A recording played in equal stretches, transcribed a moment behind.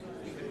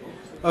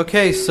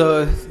Okay,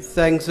 so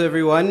thanks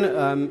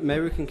everyone.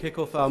 Maybe we can kick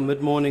off our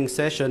mid-morning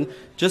session.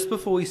 Just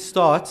before we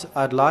start,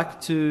 I'd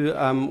like to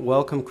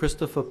welcome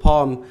Christopher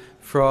Palm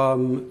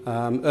from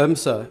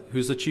IRMSA,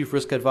 who's the Chief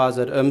Risk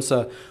Advisor at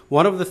IRMSA.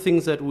 One of the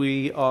things that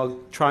we are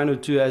trying to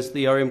do as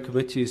the ERM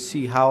committee is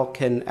see how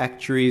can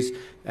actuaries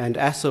and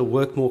ASA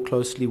work more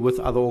closely with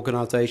other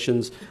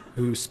organizations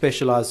who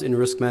specialize in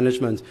risk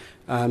management.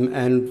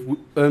 And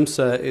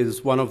IRMSA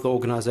is one of the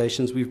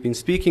organizations we've been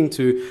speaking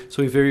to,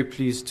 so we're very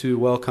pleased to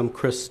welcome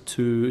Chris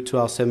to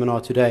our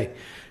seminar today.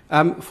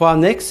 For our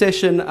next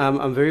session,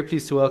 I'm very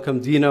pleased to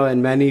welcome Dino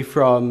and Manny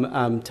from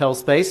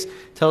Telspace.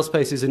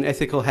 Telspace is an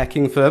ethical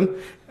hacking firm,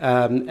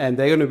 and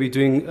they're going to be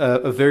doing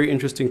a very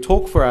interesting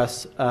talk for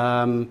us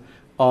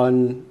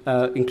on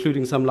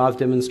including some live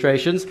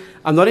demonstrations.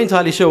 I'm not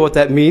entirely sure what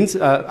that means.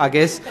 I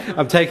guess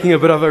I'm taking a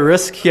bit of a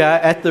risk here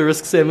at the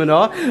risk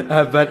seminar,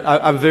 but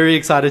I'm very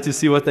excited to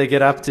see what they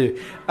get up to.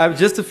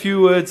 Just a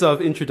few words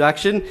of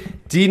introduction.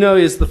 Dino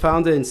is the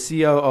founder and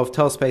CEO of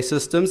Telspace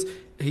Systems.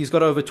 He's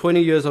got over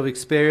 20 years of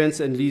experience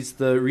and leads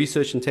the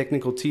research and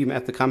technical team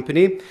at the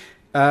company.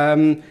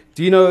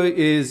 Dino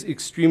is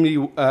extremely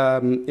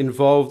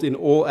involved in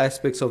all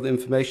aspects of the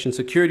information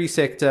security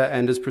sector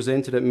and has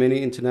presented at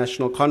many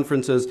international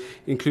conferences,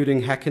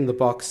 including Hack in the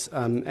Box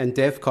and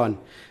DevCon.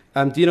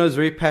 Dino is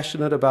very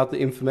passionate about the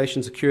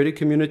information security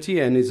community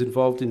and is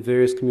involved in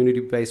various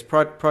community-based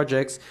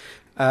projects.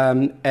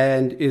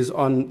 And is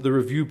on the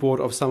review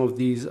board of some of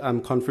these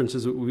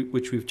conferences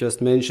which we've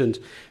just mentioned.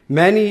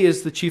 Manny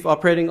is the Chief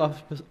Operating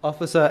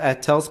Officer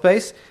at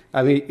Telspace.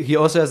 He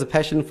also has a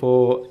passion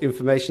for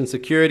information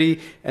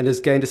security and has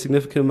gained a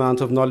significant amount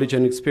of knowledge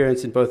and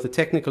experience in both the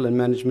technical and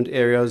management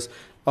areas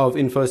of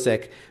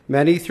InfoSec.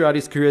 Manny, throughout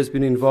his career, has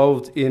been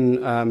involved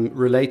in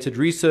related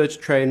research,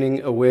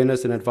 training,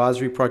 awareness, and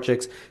advisory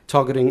projects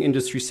targeting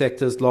industry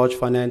sectors, large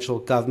financial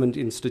government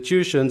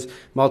institutions,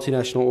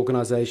 multinational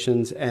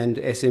organizations, and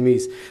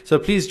SMEs. So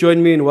please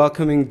join me in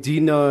welcoming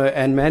Dino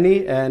and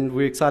Manny, and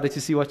we're excited to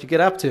see what you get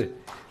up to.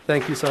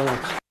 Thank you so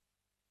much.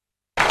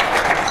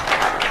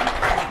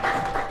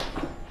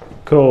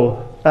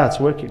 Cool.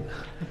 It's working.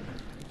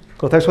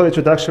 Cool. Thanks for the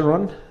introduction,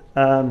 Ron.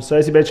 So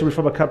as you mentioned, we're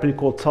from a company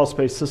called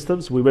Telspace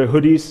Systems. We wear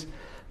hoodies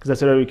because that's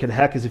the way we can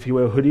hack is if you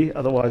wear a hoodie.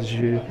 Otherwise,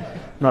 you're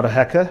not a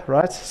hacker,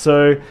 right?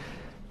 So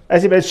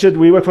as you mentioned,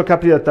 we work for a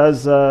company that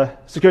does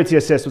security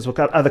assessments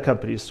for other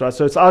companies, right?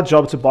 So it's our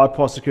job to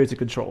bypass security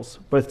controls,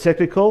 both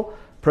technical,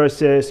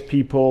 process,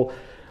 people,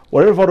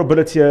 whatever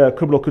vulnerability a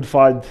criminal could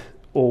find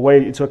or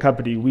way into a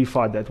company, we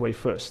find that way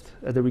first.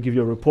 And then we give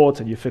you a report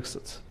and you fix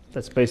it.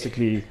 That's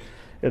basically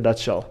in a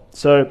nutshell.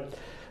 So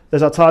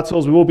there's our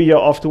titles. We will be here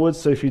afterwards,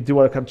 so if you do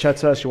want to come chat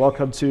to us, you're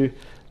welcome to.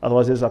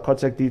 Otherwise, there's our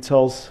contact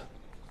details.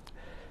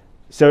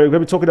 So we're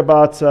going to be talking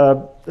about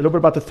a little bit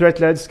about the threat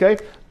landscape.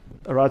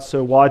 All right,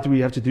 so why do we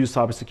have to do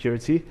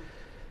cybersecurity?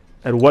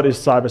 And what is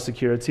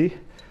cybersecurity?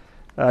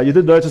 You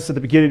did notice at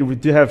the beginning we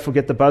do have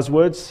forget the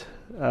buzzwords.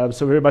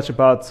 So very much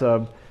about,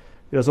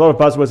 there's a lot of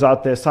buzzwords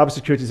out there.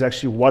 Cybersecurity is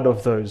actually one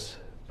of those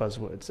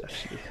buzzwords,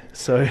 actually.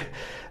 So, and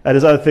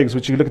there's other things,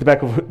 which you look at the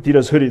back of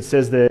Dino's hoodie, it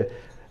says there,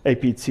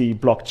 APT,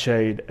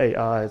 blockchain,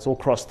 AI, it's all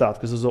crossed out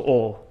because those are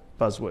all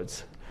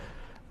buzzwords.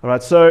 All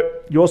right, so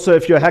you also,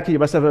 if you're a hacker, you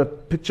must have a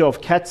picture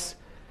of cats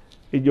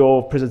in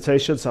your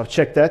presentation, so I've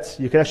checked that.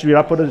 You can actually read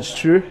up on it, it's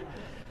true.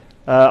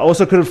 I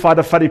also couldn't find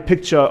a funny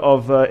picture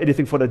of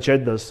anything for the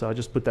agendas, so I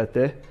just put that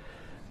there.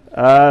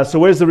 So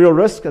where's the real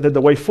risk and then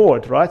the way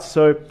forward, right?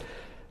 So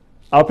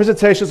our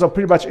presentations are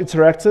pretty much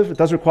interactive. It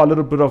does require a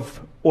little bit of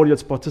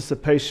audience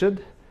participation.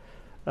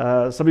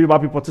 Some of you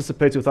might be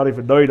participating without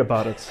even knowing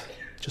about it,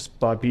 just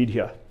by being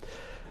here.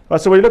 Right,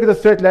 so when you look at the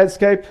threat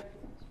landscape,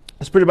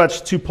 there's pretty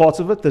much two parts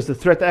of it. There's the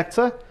threat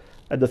actor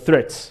and the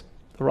threats.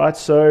 All right,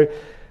 so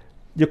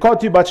you can't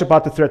do much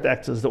about the threat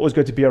actors. They're always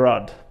going to be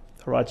around.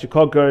 All right, you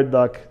can't go and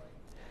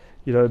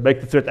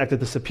make the threat actor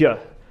disappear.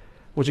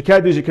 What you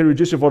can do is you can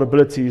reduce your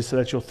vulnerabilities so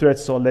that your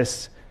threats are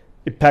less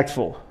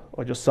impactful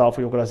on yourself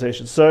or your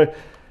organization. So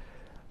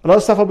a lot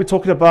of stuff I'll be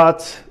talking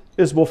about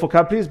is more for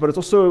companies, but it's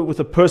also with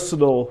a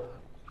personal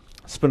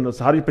spin.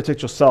 So how do you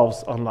protect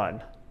yourselves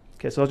online?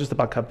 Okay, so not just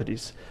about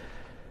companies.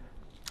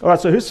 All right,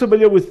 so who's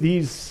familiar with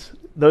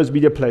those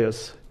media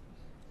players?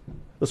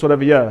 This one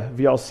over here,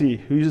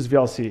 VLC. Who uses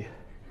VLC?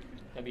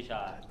 Don't be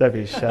shy. Don't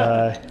be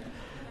shy.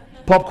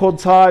 Popcorn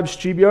Time,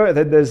 Streamio, and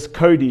then there's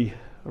Kodi.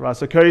 All right,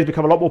 so Kodi has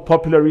become a lot more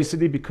popular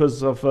recently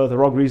because of the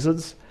wrong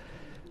reasons.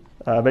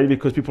 Maybe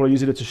because people are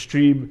using it to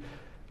stream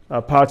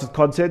pirated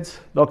content.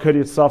 Not Kodi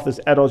itself, there's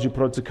add-ons you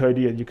put onto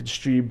Kodi and you can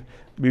stream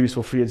movies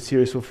for free and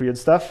series for free and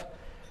stuff.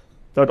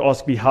 Don't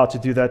ask me how to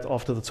do that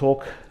after the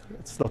talk.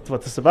 It's not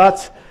what it's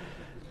about.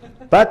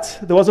 But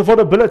there was a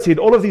vulnerability in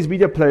all of these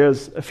media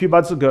players a few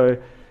months ago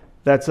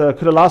that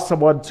could allow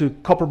someone to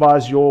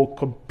compromise your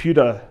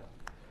computer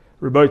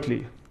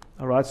remotely.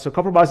 All right, so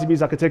compromising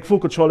means I can take full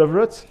control over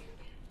it.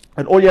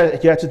 And all you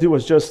had to do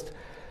was just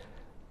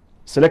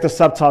select a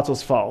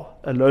subtitles file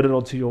and load it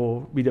onto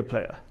your media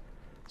player.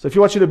 So if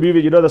you're watching a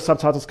movie, you know the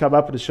subtitles come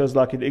up and it shows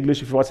like in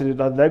English. If you're watching it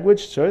in another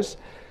language, it shows.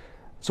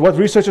 So what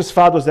researchers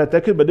found was that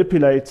they could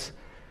manipulate.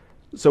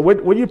 So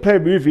when you play a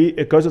movie,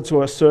 it goes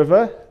into a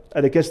server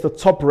and it gets the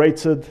top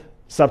rated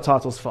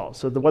subtitles file.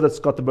 So the one that's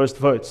got the most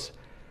votes.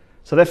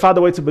 So they found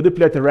a way to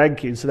manipulate the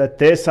ranking so that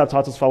their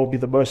subtitles file will be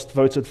the most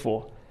voted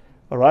for.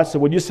 All right. So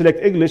when you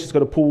select English, it's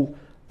going to pull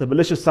the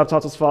malicious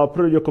subtitles file,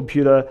 put it on your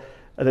computer,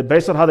 and then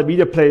based on how the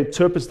media player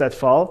interprets that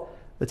file,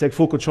 they take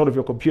full control of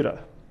your computer.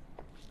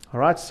 All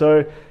right.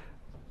 So,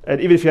 and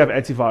even if you have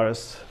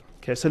antivirus.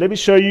 Okay. So let me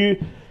show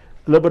you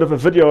a little bit of a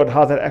video on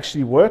how that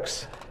actually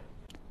works.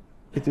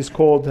 It is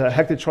called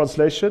Hacked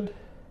Translation.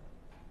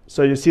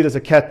 So you see there's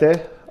a cat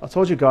there. I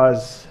told you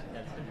guys,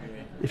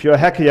 if you're a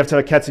hacker, you have to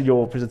have a cat in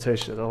your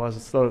presentation. Otherwise,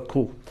 it's not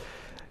cool.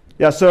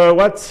 Yeah, so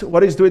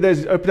what he's doing there is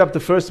he's opening up the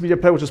first media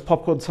player, which is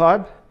popcorn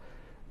time.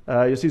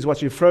 You'll see he's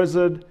watching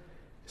Frozen. He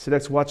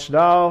selects watch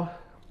now.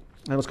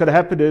 And what's going to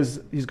happen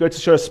is he's going to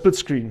show a split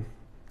screen,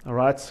 all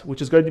right,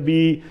 which is going to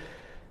be,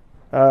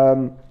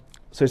 so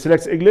he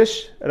selects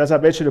English. And as I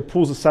mentioned, it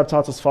pulls the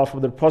subtitles file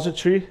from the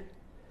repository.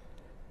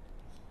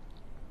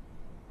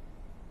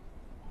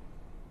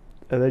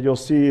 And then you'll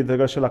see they're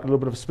going to show like a little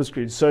bit of a split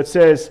screen. So it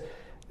says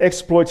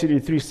exploited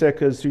in 3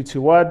 seconds, 3, 2,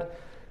 1.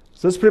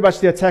 So this is pretty much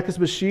the attacker's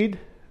machine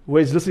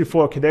where he's listening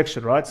for a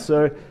connection, right?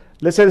 So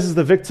let's say this is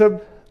the victim.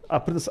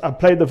 I'm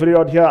playing the video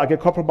on here. I get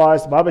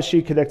compromised. My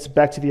machine connects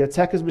back to the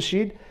attacker's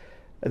machine,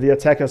 and the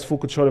attacker has full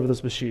control over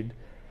this machine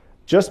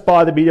just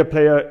by the media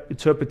player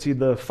interpreting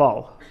the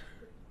file.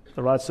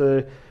 All right.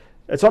 So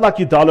it's not like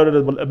you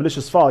downloaded a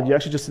malicious file. You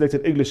actually just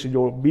selected English in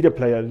your media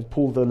player and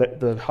pulled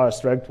the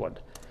highest ranked one.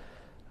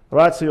 All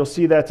right. So you'll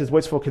see that it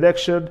waits for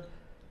connection,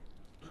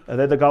 and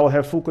then the guy will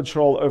have full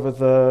control over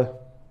the.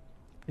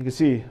 You can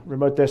see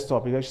remote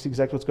desktop. You can actually see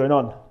exactly what's going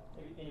on.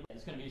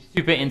 It's going to be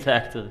super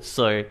interactive.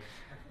 So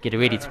get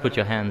ready to put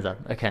your hands up.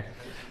 Okay.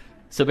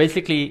 So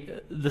basically,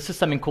 this is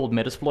something called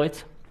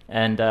Metasploit,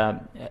 and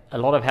a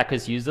lot of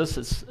hackers use this.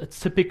 It's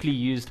typically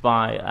used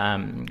by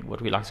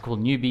what we like to call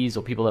newbies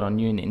or people that are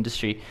new in the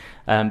industry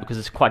because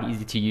it's quite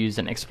easy to use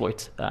and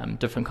exploit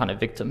different kind of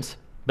victims.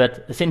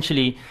 But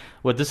essentially,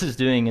 what this is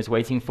doing is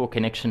waiting for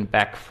connection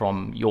back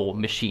from your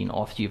machine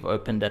after you've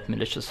opened that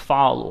malicious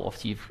file or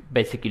after you've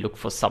basically looked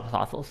for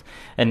subtitles.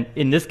 And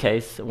in this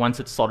case,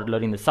 once it started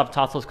loading the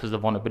subtitles, because the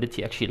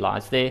vulnerability actually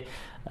lies there,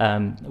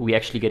 we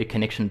actually get a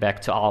connection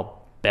back to our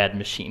bad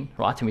machine,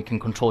 right? And we can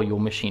control your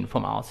machine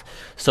from ours.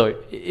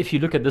 So if you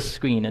look at this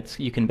screen,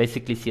 you can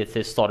basically see it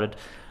says started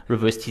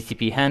reverse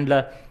TCP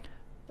handler.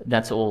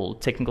 That's all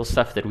technical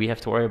stuff that we have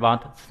to worry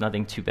about. It's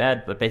nothing too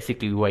bad, but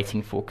basically we're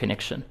waiting for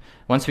connection.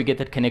 Once we get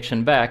that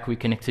connection back, we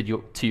connect it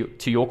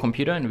to your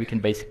computer, and we can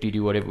basically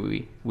do whatever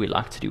we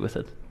like to do with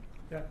it.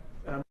 Yeah.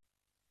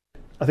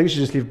 I think you should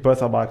just leave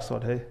both our mics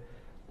on, hey?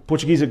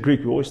 Portuguese and Greek,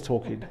 we're always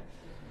talking.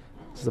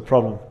 This is the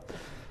problem.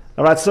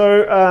 All right,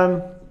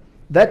 so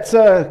that's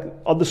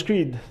on the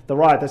screen, the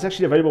right, that's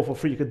actually available for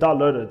free. You can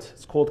download it.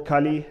 It's called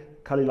Kali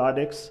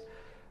Linux.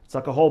 It's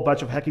like a whole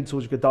bunch of hacking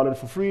tools you can download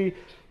for free.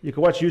 You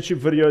can watch YouTube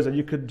videos, and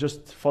you can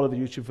just follow the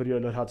YouTube video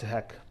and learn how to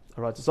hack.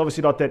 All right, it's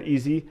obviously not that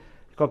easy.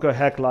 You can't go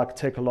hack like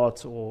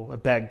Takealot or a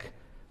bank.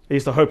 At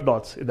least I hope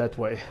not in that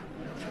way.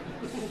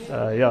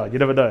 Yeah, you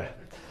never know.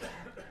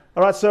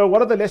 All right, so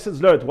what are the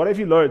lessons learned? What have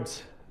you learned?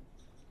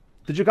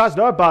 Did you guys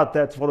know about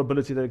that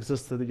vulnerability that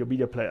existed in your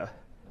media player?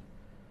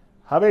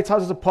 How many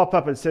times does it pop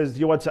up and says, do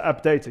you want to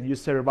update? And you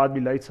say, remind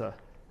me later.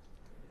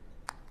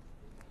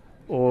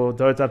 Or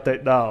don't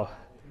update now.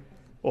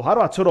 Or how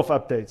do I turn off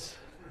updates?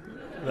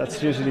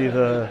 That's usually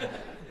the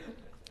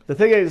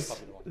thing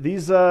is,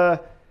 these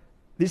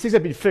things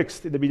have been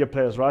fixed in the media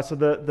players, right? So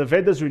the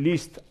vendors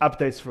released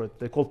updates for it.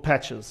 They're called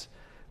patches,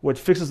 where it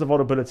fixes the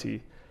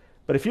vulnerability.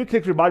 But if you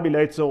click remind me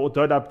later or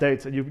don't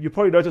update, and you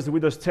probably notice in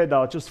Windows 10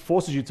 now, it just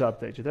forces you to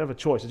update. You don't have a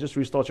choice. It just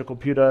restarts your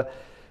computer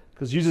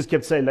because users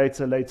kept saying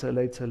later. Don't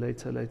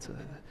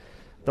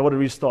want to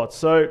restart.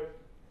 So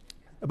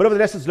a bit of the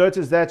lessons learned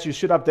is that you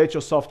should update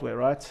your software,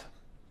 right?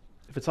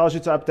 If it tells you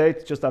to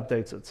update, just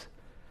update it.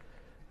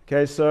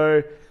 Okay,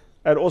 so,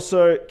 and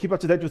also keep up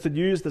to date with the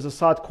news. There's a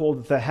site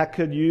called The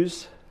Hacker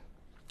News.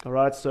 All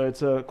right, so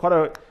it's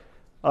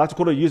I like to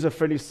call it a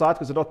user-friendly site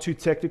because it's not too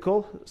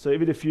technical. So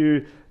even if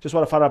you just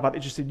want to find out about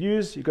interesting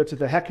news, you go to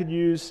The Hacker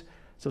News,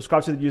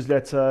 subscribe to the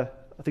newsletter.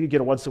 I think you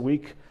get it once a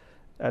week.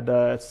 And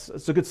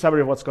it's a good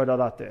summary of what's going on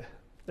out there.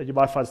 And you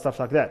might find stuff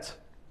like that.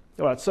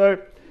 All right, so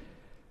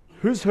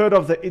who's heard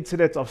of the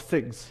Internet of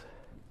Things?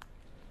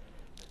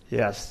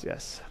 Yes.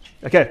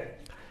 Okay.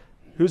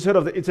 Who's heard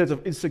of the Internet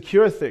of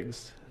Insecure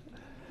Things?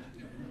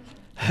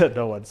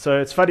 No one. So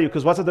it's funny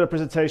because once I did a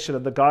presentation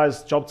and the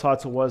guy's job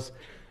title was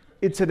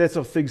Internet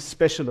of Things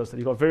Specialist, and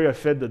he got very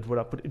offended when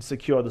I put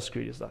insecure on the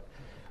screen. He's like,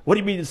 what do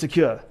you mean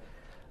insecure?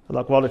 I'm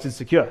like, well, it's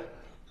insecure.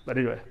 But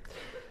anyway.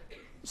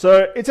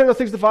 So Internet of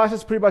Things device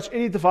is pretty much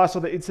any device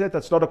on the internet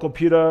that's not a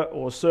computer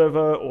or a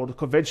server or a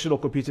conventional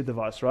computing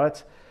device,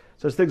 right?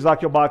 So it's things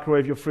like your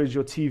microwave, your fridge,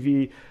 your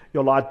TV,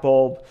 your light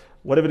bulb,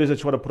 whatever it is that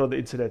you want to put on the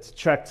internet.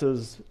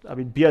 Tractors,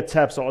 beer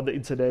taps are on the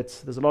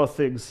internet. There's a lot of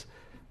things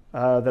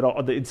that are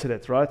on the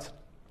internet, right?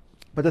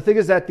 But the thing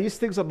is that these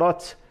things are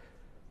not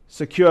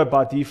secure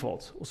by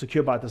default or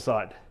secure by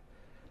design.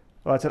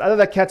 All right, so under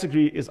that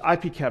category is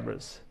IP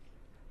cameras.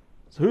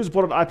 So who's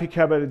bought an IP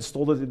camera and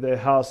installed it in their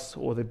house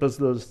or their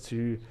business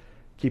to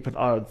keep an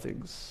eye on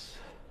things?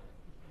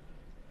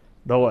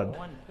 No one.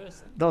 One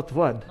person. Not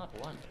one. Not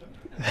one.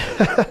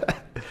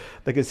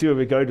 They can see where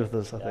we're going with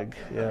this, I think.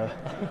 Yeah.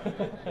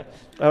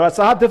 All right,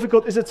 so how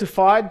difficult is it to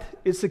find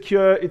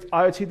insecure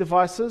IoT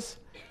devices?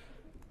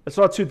 It's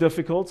not too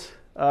difficult.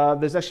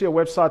 There's actually a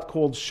website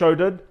called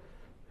Shodan.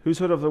 Who's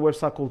heard of the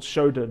website called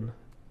Shodan?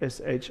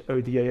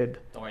 SHODAN.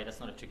 Don't worry, that's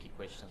not a tricky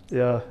question.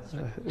 Yeah,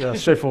 yeah,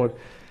 straightforward.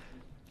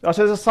 So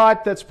there's a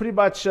site that's pretty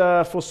much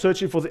for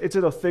searching for the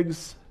Internet of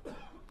Things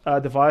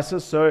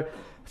devices. So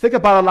think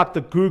about it like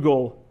the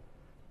Google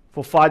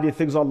for finding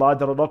things online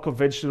that are not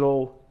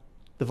conventional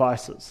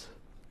devices.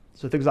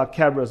 So things like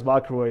cameras,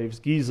 microwaves,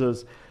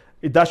 geysers,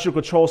 industrial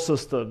control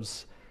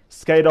systems,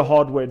 SCADA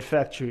hardware in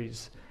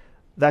factories,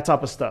 that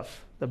type of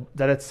stuff.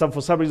 That it's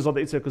for some reason on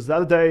the internet. Because the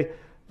other day there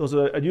was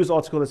a news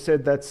article that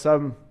said that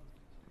some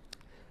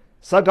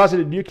guys in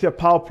a nuclear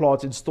power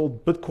plant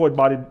installed Bitcoin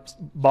mining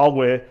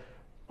malware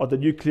on the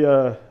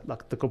nuclear,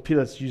 like the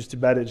computer that's used to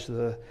manage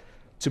to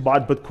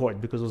mine Bitcoin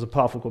because it was a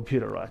powerful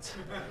computer, right?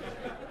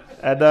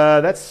 And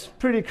that's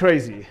pretty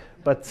crazy.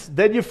 But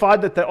then you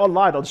find that they're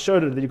online on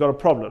Shodan and then you've got a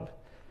problem.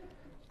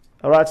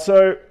 All right,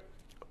 so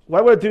what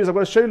I'm going to do is I'm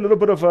going to show you a little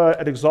bit of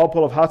an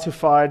example of how to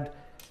find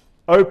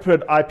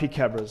open IP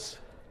cameras.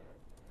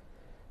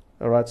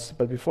 All right,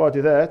 but before I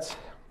do that,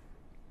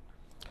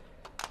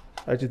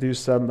 I have to do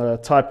some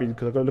typing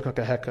because I'm going to look like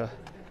a hacker.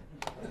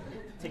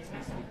 Text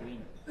needs to be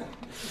green.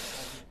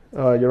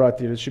 Oh, you're right,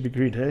 dude. It should be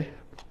green, hey?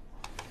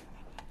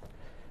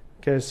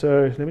 Okay,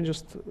 so let me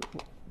just...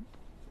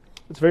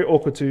 It's very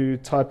awkward to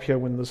type here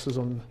when this is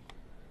on...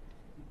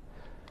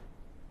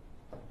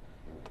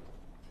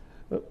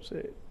 Oops.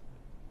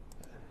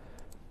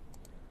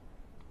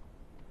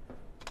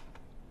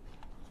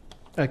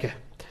 Okay.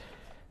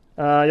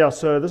 Yeah,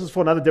 so this is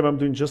for another demo I'm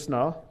doing just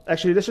now.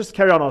 Actually, let's just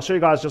carry on. I'll show you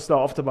guys just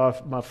now after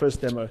my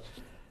first demo.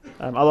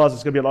 Otherwise,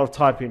 it's going to be a lot of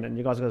typing, and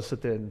you guys are going to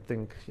sit there and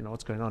think,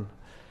 what's going on.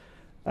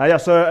 Yeah,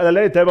 so at a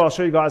later demo, I'll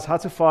show you guys how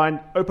to find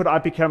open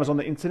IP cameras on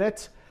the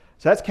internet.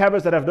 So that's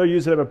cameras that have no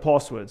username and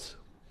passwords.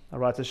 All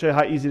right, to show you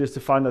how easy it is to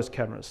find those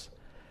cameras.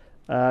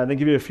 And then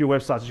give you a few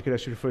websites you can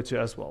actually refer to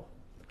as well.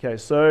 Okay,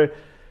 so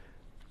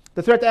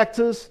the threat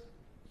actors,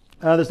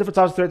 there's different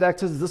types of threat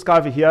actors. There's this guy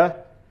over here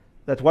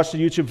that watched a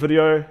YouTube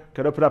video,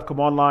 can open up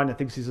command line and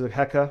thinks he's a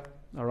hacker,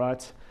 all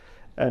right?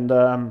 And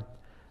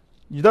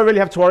you don't really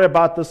have to worry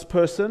about this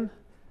person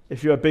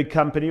if you're a big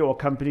company or a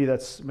company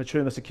that's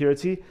maturing the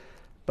security,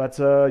 but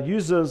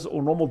users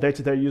or normal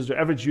day-to-day user,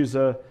 average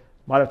user,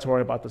 might have to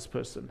worry about this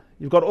person.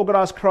 You've got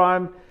organized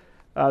crime.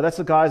 That's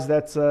the guys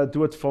that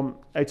do it from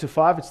 8 to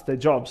 5. It's their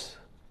jobs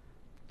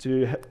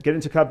to get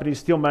into companies,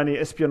 steal money,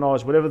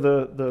 espionage, whatever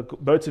the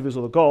motive is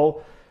or the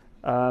goal.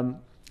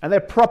 And they're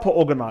proper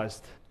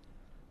organized.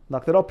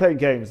 Like they're not playing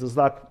games. There's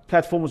like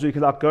platforms where you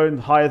can like go and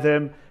hire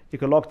them. You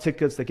can log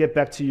tickets. They get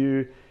back to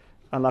you,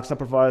 unlike some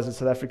providers in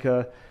South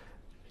Africa.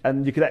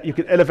 And you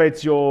can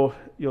elevate your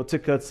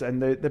tickets, and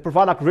they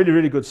provide like really,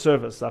 really good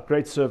service, like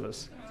great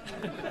service.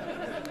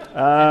 10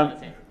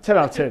 out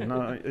of 10,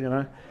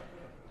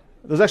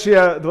 There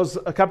was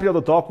a company on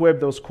the dark web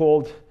that was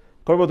called, I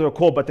can't remember what they were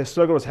called, but their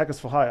slogan was Hackers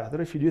for Hire. I don't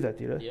know if you knew that,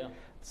 Dino. Yeah.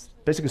 It's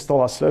basically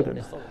stole our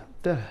slogan.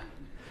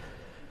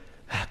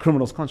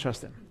 Criminals, can't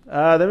trust them.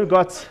 Then we've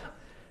got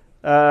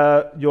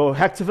your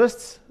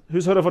hacktivists.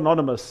 Who's heard of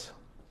Anonymous?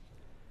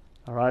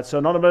 All right, so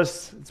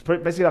Anonymous, it's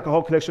basically like a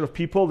whole collection of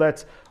people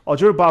that are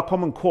driven by a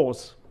common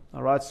cause.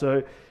 All right,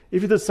 so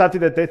if you did something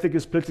that they think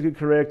is politically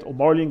correct or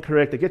morally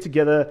incorrect, they get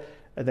together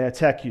and they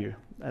attack you.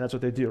 And that's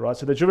what they do, right?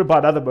 So they're driven by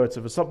another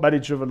motive. It's not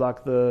money-driven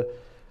like or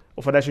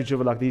financially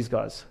driven like these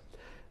guys.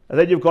 And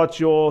then you've got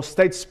your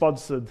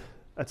state-sponsored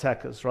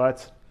attackers, right?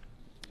 So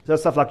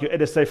that's stuff like your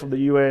NSA from the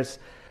US,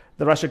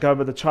 the Russian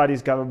government, the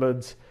Chinese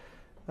government.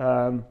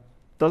 Those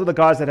are the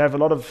guys that have a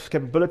lot of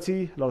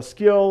capability, a lot of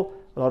skill,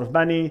 a lot of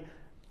money.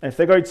 And if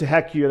they're going to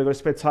hack you, they're going to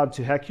spend time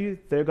to hack you,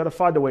 they're going to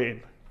find a way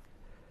in.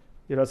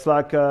 It's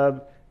like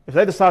if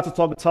they decide to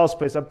target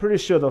Telspace, I'm pretty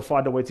sure they'll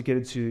find a way to get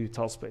into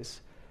Telspace.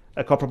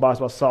 I compromise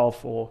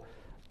myself, or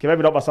okay,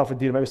 maybe not myself and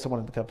Dino, maybe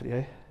someone in the company,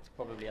 eh? It's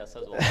probably us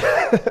as well.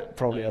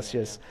 Probably us,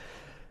 yes.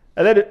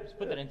 And then Let's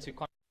put that into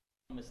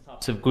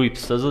types of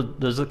groups.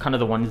 Those are kind of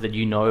the ones that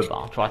you know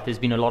about, right? There's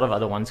been a lot of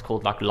other ones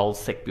called like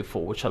lulsec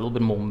before, which are a little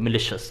bit more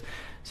malicious.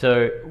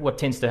 So what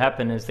tends to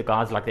happen is the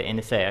guys like the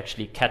NSA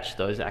actually catch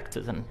those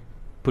actors and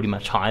pretty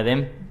much hire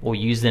them or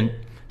use them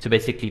to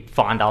basically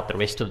find out the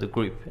rest of the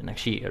group and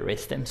actually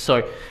arrest them.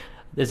 So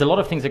there's a lot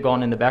of things that go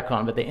on in the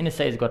background, but the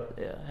NSA has got,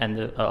 and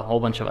a whole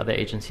bunch of other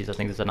agencies, I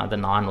think there's another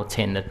 9 or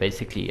 10 that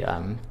basically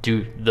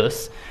do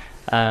this.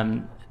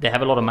 They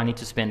have a lot of money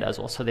to spend as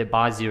well, so they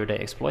buy zero-day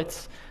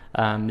exploits.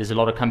 There's a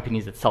lot of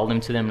companies that sell them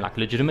to them, like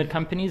legitimate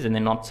companies, and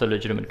they're not so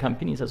legitimate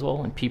companies as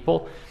well, and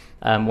people.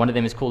 One of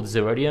them is called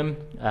Zerodium,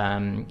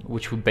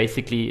 which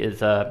basically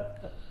is a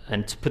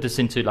and to put this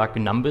into like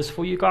numbers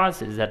for you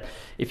guys, is that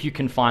if you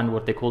can find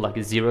what they call like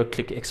a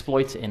zero-click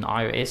exploit in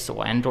iOS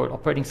or Android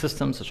operating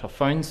systems, which are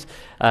phones,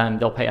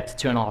 they'll pay up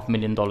to $2.5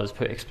 million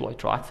per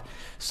exploit, right?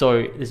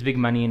 So there's big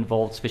money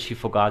involved, especially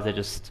for guys that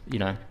just, you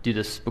know, do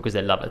this because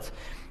they love it.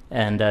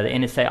 And the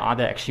NSA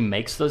either actually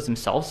makes those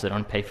themselves, they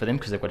don't pay for them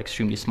because they've got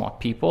extremely smart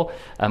people,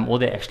 or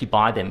they actually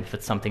buy them if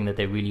it's something that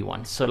they really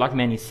want. So like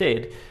Manny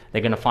said,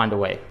 they're going to find a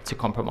way to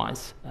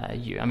compromise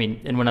you. I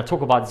mean, and when I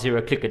talk about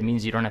zero click, it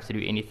means you don't have to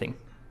do anything.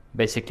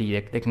 Basically,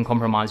 they can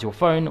compromise your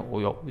phone or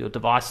your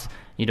device.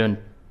 You don't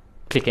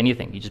click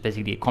anything. You just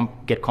basically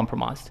get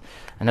compromised.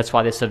 And that's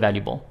why they're so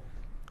valuable.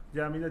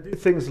 Yeah, I mean, they do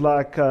things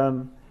like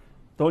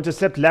don't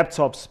just accept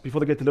laptops before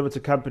they get delivered to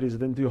companies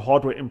and then do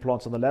hardware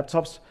implants on the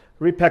laptops,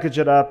 repackage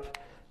it up,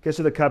 gets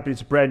to the company,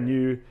 it's brand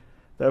new,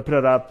 they open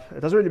it up.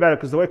 It doesn't really matter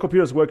because the way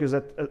computers work is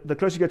that the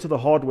closer you get to the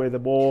hardware, the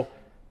more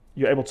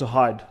you're able to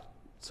hide.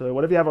 So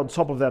whatever you have on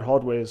top of that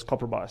hardware is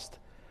compromised.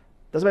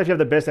 Doesn't matter if you have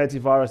the best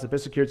antivirus, the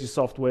best security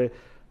software,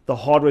 the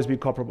hardware is being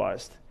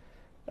compromised.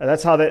 And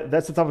that's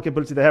the type of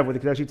capability they have, where they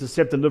can actually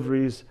intercept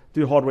deliveries,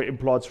 do hardware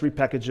implants,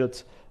 repackage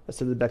it, and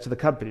send it back to the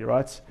company,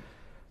 right?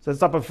 So that's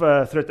the type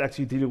of threat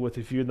actually dealing with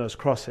if you're in those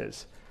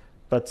crosshairs.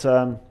 But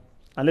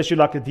unless you're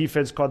like a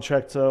defense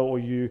contractor or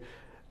you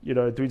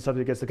know, doing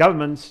something against the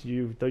government,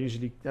 you don't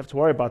usually have to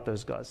worry about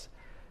those guys.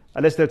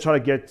 Unless they're trying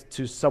to get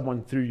to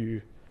someone through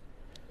you,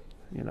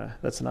 you know,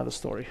 that's another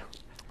story.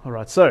 All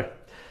right, so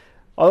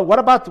what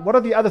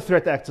are the other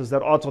threat actors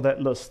that aren't on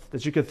that list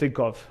that you can think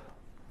of?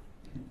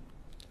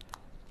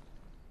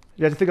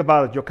 You have to think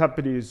about it, your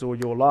companies or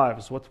your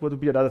lives. What would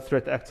be another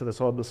threat actor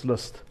that's on this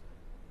list?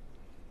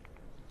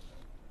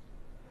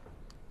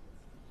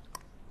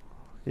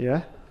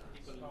 Yeah?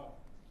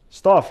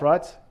 Staff,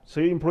 right?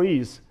 So your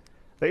employees,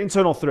 the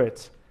internal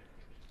threat.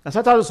 And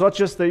sometimes it's not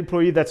just the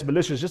employee that's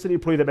malicious, just an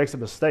employee that makes a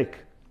mistake,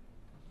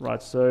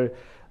 right? So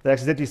they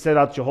accidentally send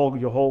out your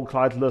whole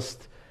client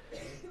list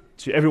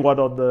to everyone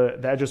on the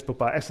address book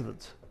by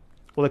accident.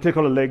 Or they click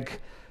on a link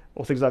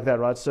or things like that,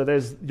 right? So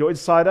there's your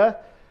insider,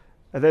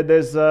 and then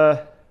there's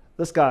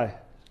this guy.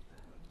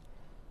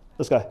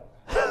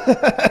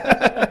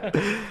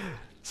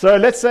 So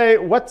let's say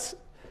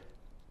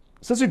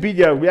since we've been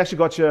here, we actually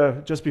got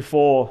you just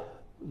before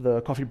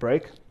the coffee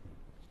break.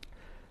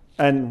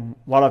 And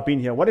while I've been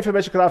here, what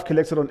information could I have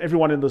collected on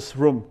everyone in this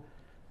room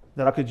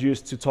that I could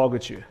use to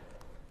target you?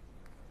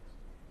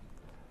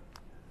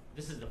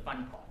 This is the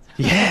fun part.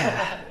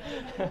 Yeah.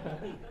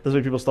 This is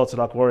when people start to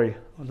like worry.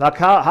 Like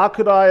how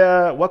could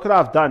I, what could I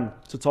have done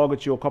to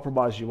target you or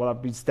compromise you while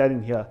I've been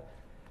standing here?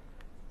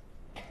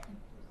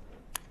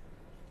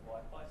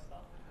 Wi-Fi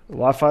stuff.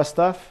 Wi-Fi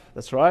stuff,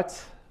 that's right.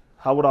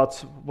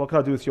 What can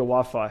I do with your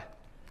Wi-Fi?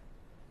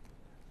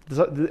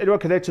 Did anyone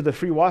connect to the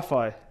free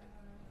Wi-Fi?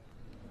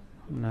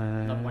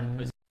 No. Not one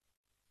person.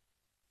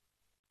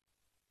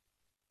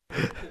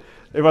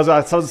 Everyone's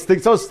like, someone's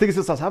thinking to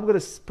themselves, I'm going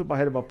to put my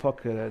head in my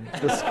pocket and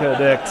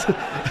disconnect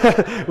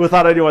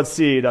without anyone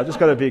seeing. I'm just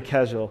going to be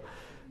casual.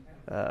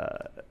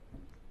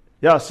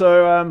 Yes,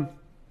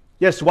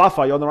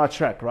 Wi-Fi, you're on the right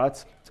track,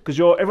 right? Because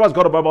everyone's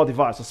got a mobile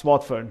device, a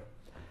smartphone,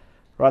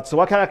 right? So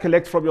what can I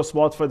collect from your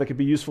smartphone that can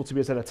be useful to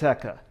me as an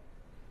attacker?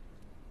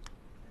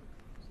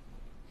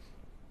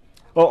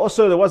 Oh,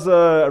 also, there was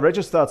a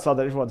register outside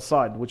that everyone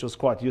signed, which was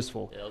quite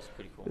useful. Yeah, that was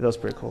pretty cool. That was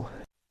pretty cool.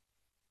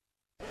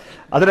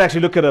 I didn't actually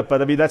look at it, but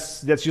I mean,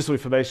 that's useful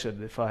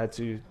information if I had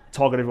to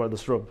target everyone in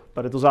this room.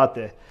 But it was out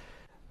there.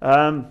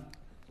 And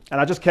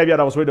I just came here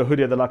and I was wearing a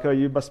hoodie, and they're like, oh,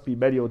 you must be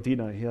Manny or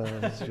Dino.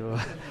 Yeah,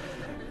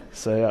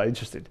 so, yeah,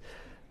 interesting.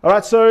 All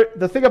right, so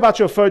the thing about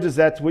your phone is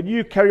that when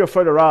you carry your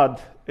phone around,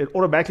 it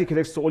automatically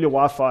connects to all your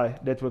Wi-Fi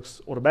networks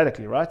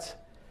automatically, right?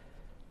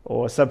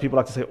 Or some people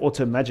like to say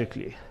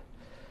auto-magically.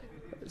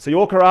 So you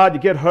walk around, you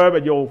get home,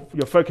 and your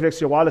phone connects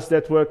to your wireless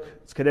network,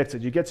 it's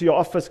connected. You get to your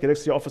office,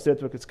 connects to your office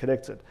network, it's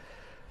connected.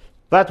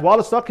 But while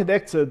it's not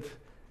connected,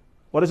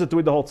 what is it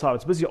doing the whole time?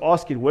 It's busy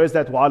asking, where's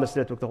that wireless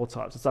network the whole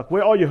time? So it's like,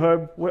 where are you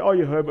home? Where are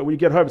you home? And when you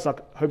get home,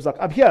 home's like,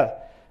 I'm here.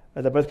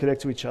 And they both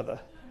connect to each other.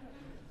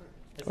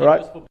 All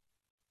right?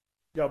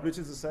 Yeah,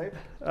 Bluetooth's the same.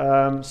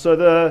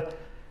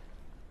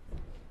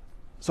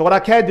 So what I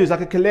can do is I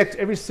can collect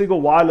every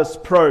single wireless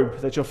probe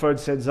that your phone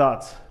sends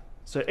out.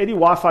 So any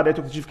Wi-Fi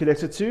network that you've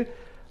connected to,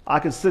 I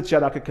can sit here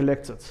and I can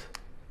collect it.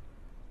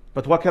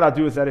 But what can I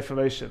do with that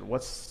information? Why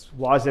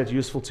is that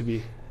useful to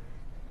me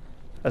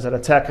as an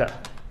attacker?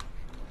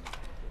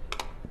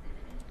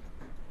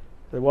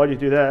 Then while you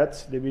do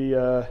that, let me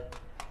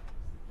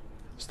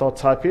start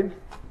typing.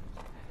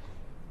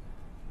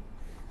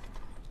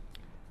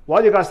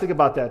 While you guys think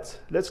about that,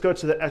 let's go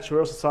to the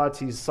Actuarial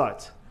Society's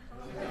site.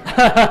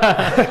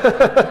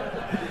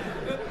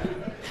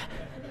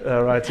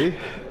 Alrighty.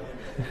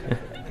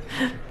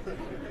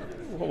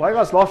 Why are you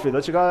guys laughing?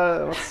 Don't you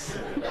guys?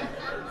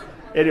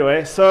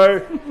 Anyway,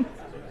 so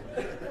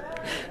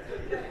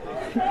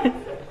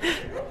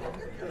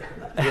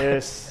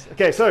yes.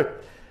 Okay, so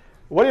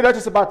what do you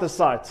notice about this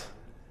site?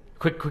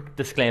 quick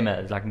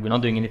disclaimer, like we're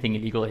not doing anything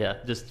illegal here.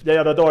 Just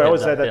no, don't worry. I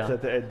always say that yeah.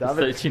 at the end. So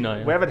that you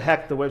know, we haven't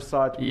hacked the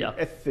website. Yeah. We're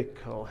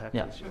ethical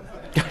hackers.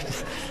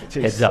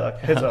 Yeah. Heads up.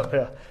 Heads up.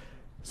 Yeah.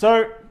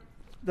 So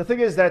the thing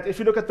is that if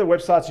you look at the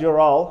website's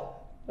URL,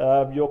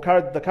 the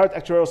current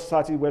Actuarial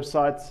Society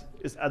website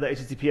is under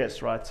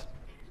HTTPS, right?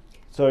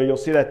 So you'll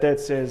see that there it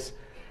says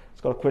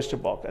it's got a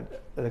question mark,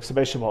 an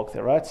exclamation mark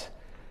there, right?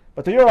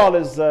 But the URL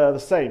is the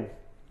same.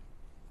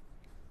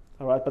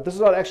 All right, but this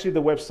is not actually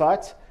the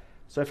website.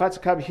 So if I had to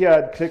come here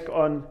and click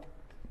on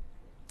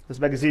this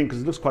magazine,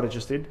 because it looks quite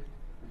interesting,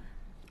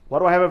 what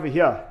do I have over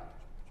here?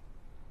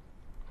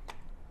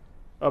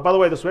 Oh, by the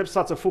way, this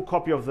website's a full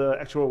copy of the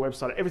actual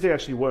website. Everything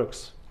actually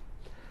works.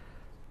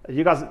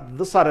 You guys,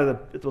 this side of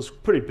it was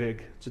pretty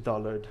big to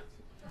download.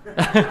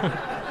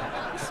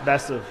 It's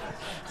massive.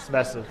 It's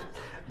massive.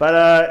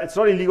 But it's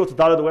not illegal to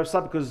download the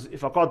website because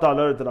if I can't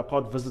download it, then I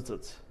can't visit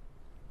it.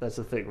 That's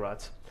the thing,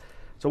 right?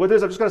 So what it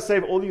is, I'm just going to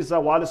save all these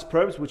wireless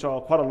probes, which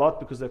are quite a lot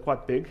because they're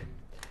quite big.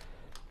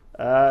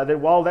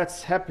 Then while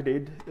that's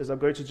happening, is I'm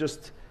going to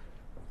just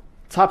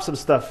type some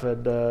stuff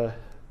and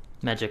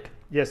magic.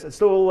 Yes, and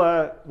still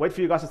wait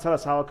for you guys to tell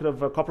us how I could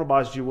have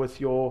compromised you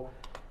with your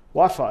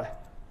Wi-Fi.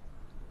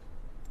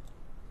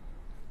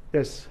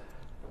 Yes.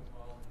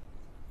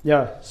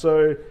 Yeah,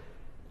 so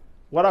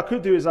what I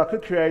could do is I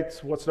could create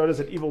what's known as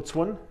an evil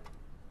twin,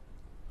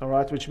 all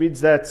right, which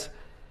means that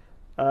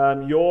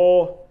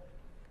your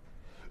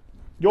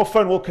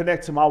phone will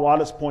connect to my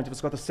wireless point if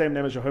it's got the same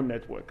name as your home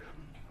network,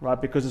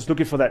 right, because it's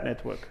looking for that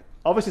network.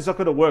 Obviously, it's not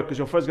going to work because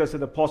your phone's going to say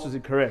the password is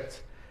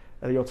incorrect,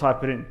 and then you'll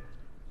type it in.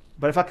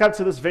 But if I come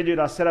to this venue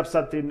and I set up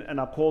something and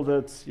I called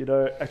it,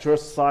 Actuarial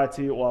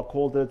Society, or I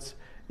called it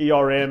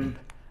ERM,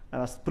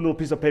 and I put a little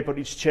piece of paper on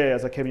each chair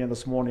as I came in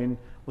this morning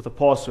with a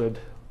password,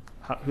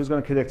 who's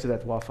going to connect to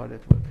that Wi-Fi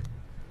network?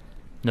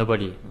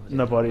 Nobody.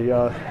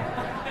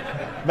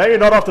 Maybe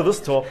not after this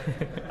talk.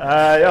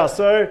 Yeah,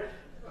 so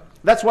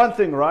that's one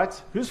thing, right?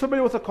 Who's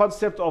familiar with the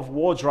concept of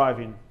war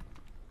driving?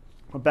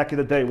 From back in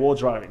the day, war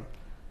driving.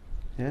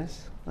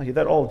 Yes? Oh, you're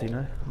that old,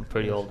 I'm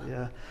pretty old.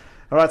 Yeah.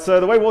 All right, so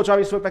the way war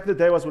driving worked back in the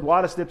day was when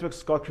wireless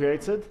networks got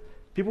created,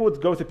 people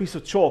would go with a piece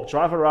of chalk,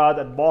 drive around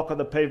and mark on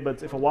the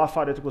pavement if a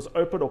Wi-Fi network was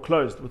open or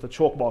closed with a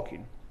chalk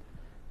marking.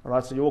 All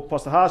right, so you walk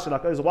past the house, you're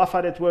like, oh, there's a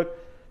Wi-Fi network,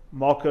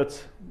 mark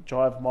it,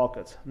 drive, mark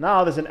it.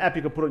 Now there's an app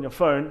you can put on your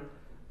phone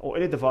or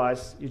any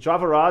device. You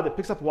drive around, it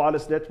picks up a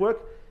wireless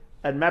network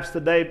and maps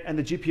the name and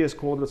the GPS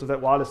coordinates of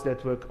that wireless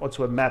network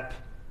onto a map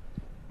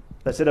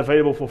that's then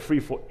available for free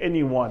for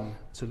anyone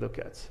to look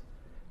at.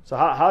 So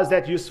how is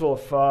that useful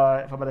if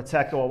I'm an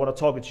attacker or I want to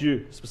target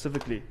you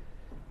specifically?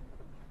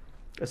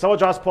 If someone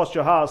drives past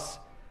your house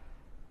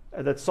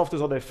and that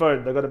software's on their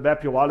phone, they're going to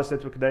map your wireless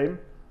network name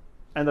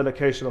and the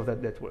location of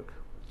that network.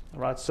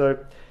 All right, so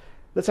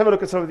let's have a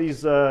look at some of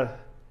these. So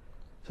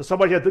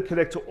somebody here did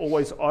connect to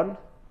Always On,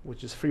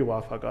 which is free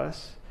Wi-Fi,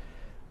 guys.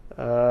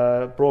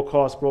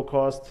 Broadcast.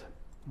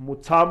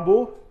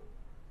 Mutambo.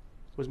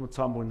 Where's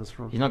Mutambo in this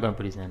room? He's not going to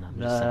put his name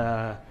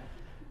up.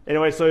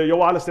 Anyway, so your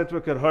wireless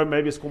network at home,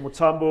 maybe it's called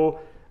Mutambo.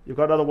 You've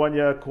got another one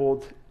here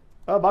called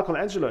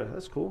Michelangelo.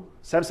 That's cool.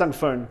 Samsung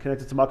phone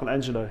connected to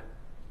Michelangelo,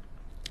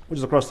 which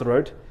is across the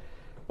road.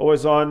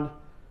 Always On.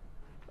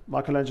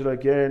 Michelangelo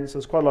again. So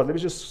it's quite a lot. Let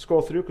me just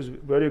scroll through because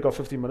we only got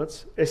 15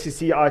 minutes.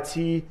 SEC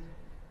IT.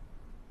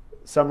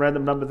 Some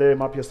random number there.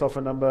 Might be a cell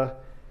phone number.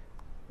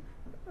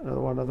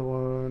 Another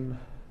one.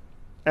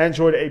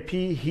 Android AP.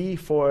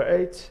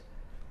 He408.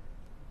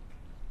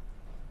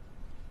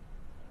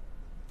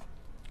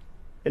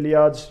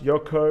 Iliad's,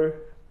 Yoko,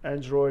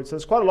 Android. So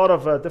there's quite a lot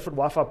of different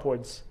Wi-Fi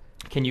points.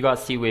 Can you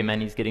guys see where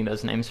Manny's getting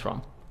those names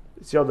from?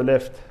 It's here on the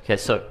left. Okay,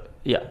 so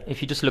yeah,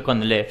 if you just look on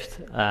the left,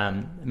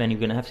 Manny, you're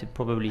going to have to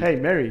probably... Hey,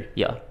 Mary.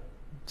 Yeah.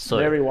 So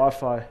Mary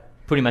Wi-Fi.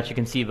 Pretty much you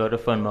can see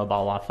Vodafone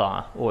Mobile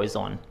Wi-Fi, Always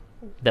On.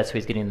 That's where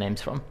he's getting the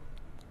names from.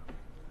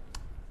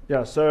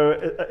 Yeah, so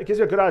it gives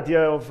you a good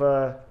idea of...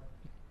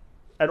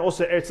 and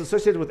also it's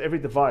associated with every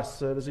device.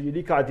 So there's a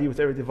unique ID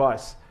with every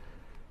device.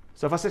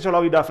 So if I set you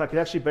long enough, I can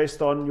actually,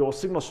 based on your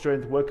signal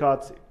strength, work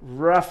out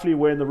roughly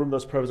where in the room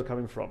those probes are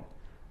coming from,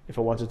 if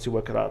I wanted to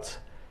work it out.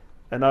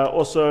 And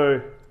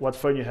also what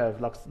phone you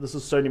have. Like this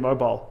is Sony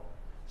Mobile,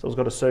 so it's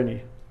got a Sony.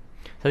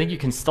 I think you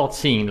can start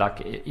seeing,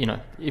 like,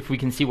 if we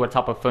can see what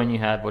type of phone you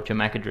have, what your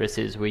MAC address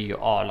is, where you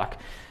are, like,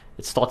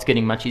 it starts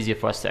getting much easier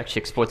for us to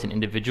actually exploit an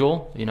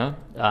individual.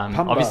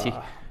 Obviously,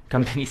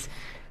 companies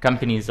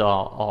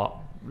are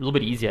a little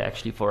bit easier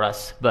actually for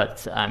us,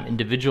 but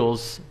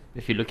individuals,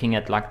 if you're looking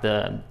at like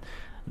the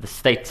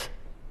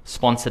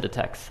state-sponsored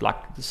attacks,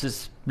 like this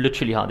is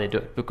literally how they do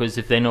it, because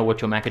if they know what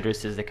your MAC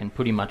address is, they can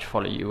pretty much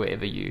follow you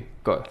wherever you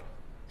go.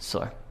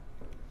 So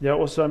yeah,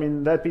 also, I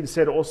mean, that being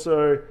said,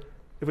 also,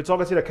 if we're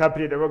targeting a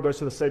company and everyone goes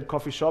to the same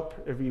coffee shop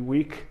every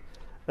week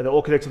and they're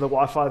all connected to the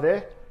Wi-Fi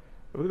there,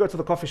 we go to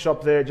the coffee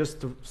shop there just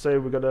to say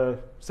we're going to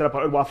set up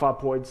our own Wi-Fi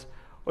points,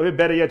 or even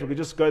better yet, we could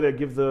just go there and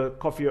give the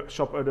coffee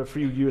shop owner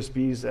free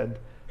USBs and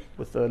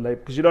with the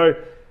label. Because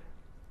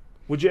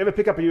would you ever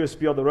pick up a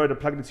USB on the road and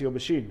plug it into your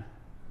machine?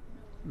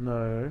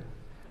 No.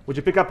 Would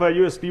you pick up a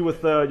USB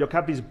with your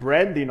company's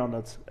branding on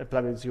it and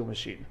plug it into your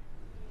machine?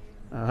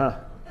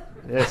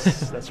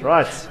 Yes, that's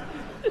right.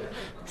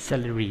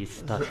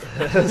 Salaries.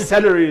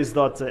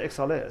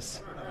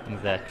 Salaries.xls.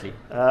 Exactly.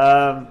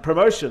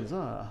 Promotions.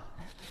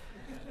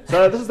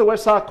 So this is the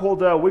website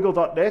called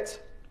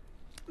wiggle.net.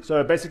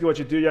 So basically what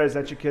you do here is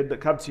that you can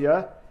come to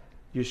here.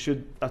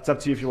 It's up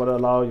to you if you want to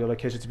allow your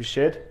location to be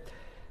shared.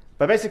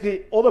 But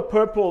basically all the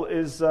purple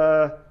is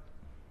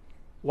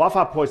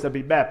Wi-Fi points that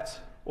be mapped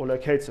or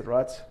located,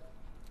 right?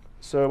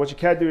 So what you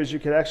can do is you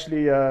can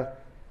actually, I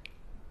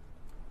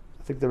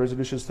think the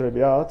resolution's throwing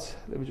me out.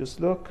 Let me just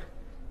look.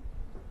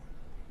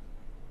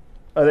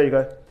 Oh, there you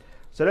go.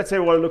 So let's say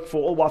we want to look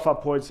for all Wi-Fi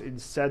points in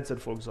Sandton,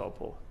 for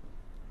example.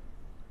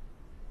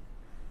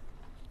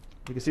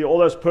 You can see all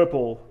those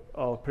purple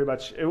are pretty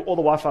much all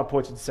the Wi-Fi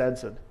points in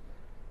Sandton.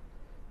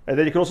 And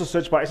then you can also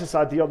search by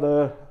SSID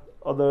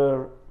on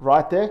the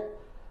right there.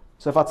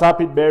 So if I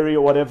type in Mary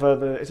or whatever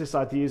the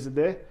SSID is in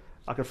there,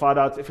 I can find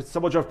out if it's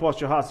someone drove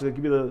past your house, it'll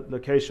give me the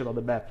location on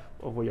the map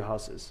of where your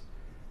house is.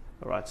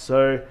 All right,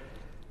 so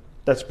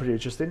that's pretty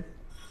interesting.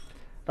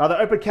 Now the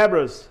open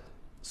cameras.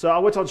 So I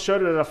went on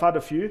Shonen and I found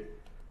a few.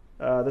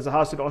 There's a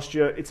house in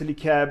Austria, Italy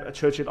cam, a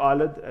church in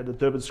Ireland, and a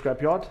Durban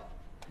scrapyard.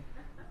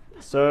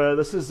 So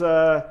this is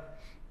the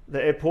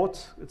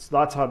airport. It's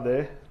nighttime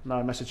there, now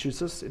in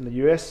Massachusetts, in the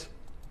US.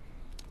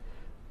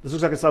 This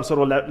looks like it's some sort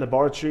of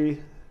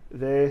laboratory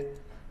there.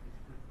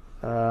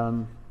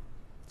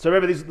 So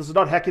remember, this is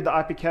not hacking the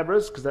IP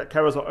cameras, because the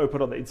cameras are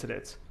open on the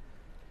internet.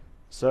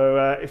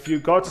 So if you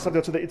go to something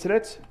onto the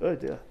internet, oh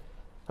dear,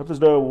 hope there's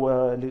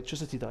no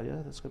electricity down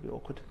here. That's going to be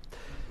awkward.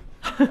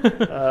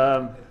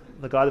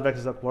 The guy in the back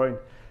is like worrying.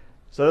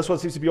 So this one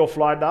seems to be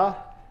offline now.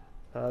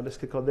 Let's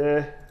click on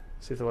there,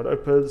 see if the one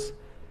opens.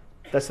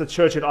 That's the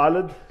church in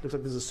Ireland. Looks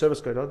like there's a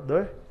service going on.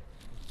 No,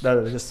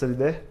 they're just sitting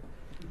there.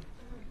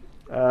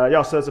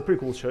 Yeah, so it's a pretty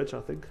cool church,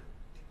 I think.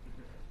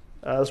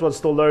 This one's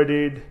still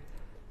loading.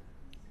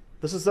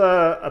 This is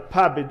a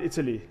pub in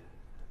Italy.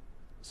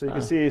 So you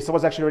can see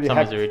someone's actually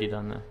already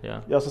done that,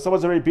 yeah. Yeah, so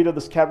someone's already been on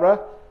this camera,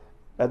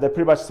 and they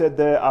pretty much said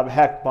there, I'm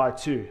hacked by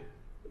two.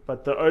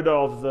 But the owner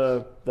of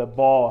the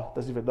bar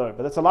doesn't even know.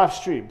 But it's a live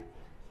stream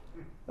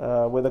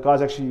where the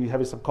guy's actually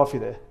having some coffee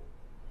there.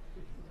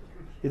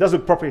 He does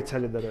look properly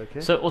Italian though, okay?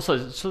 So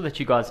also, so that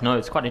you guys know,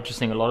 it's quite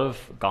interesting. A lot of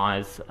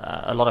guys,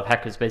 a lot of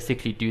hackers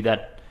basically do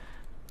that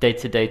day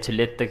to day to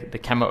let the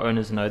camera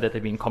owners know that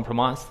they're being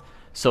compromised.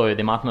 So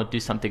they might not do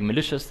something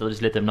malicious. They'll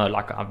just let them know,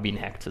 like, I've been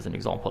hacked, as an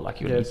example.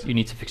 Like, you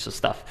need to fix your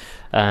stuff.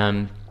 I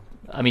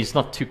mean, it's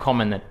not too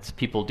common that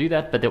people do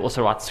that, but they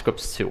also write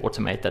scripts to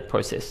automate that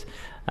process.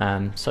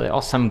 So there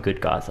are some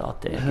good guys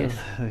out there, I guess.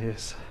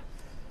 Yes.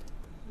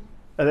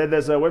 And then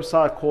there's a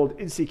website called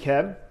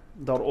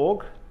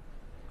incam.org.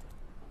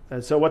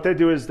 And so what they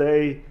do is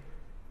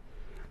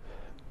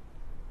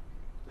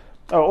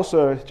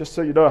also, just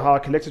so you know how I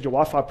collected your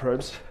Wi-Fi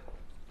probes,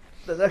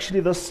 there's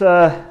actually this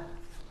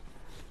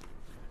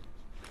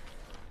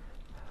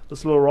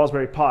little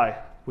Raspberry Pi,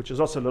 which is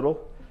also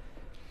little,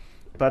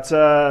 but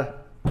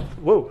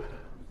whoa,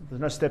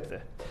 there's no step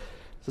there.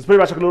 So it's pretty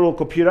much like a little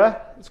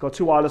computer. It's got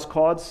two wireless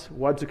cards,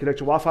 one to connect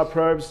your Wi-Fi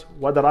probes,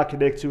 one that I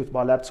connect to with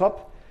my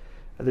laptop,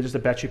 and then just a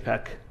battery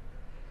pack.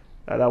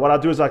 And what I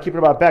do is I keep it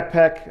in my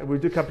backpack, and we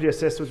do company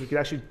assessments. We can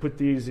actually put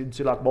these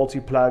into like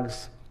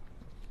multi-plugs,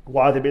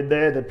 wire them in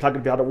there, then plug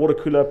it behind a water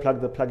cooler,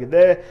 plug the plug in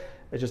there,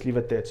 and just leave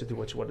it there to do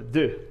what you want to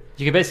do.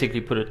 You can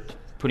basically put it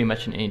pretty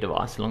much in any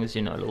device, as long as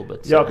you know a little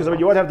bit. Yeah, because I mean,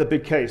 you won't have the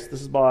big case.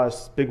 This is my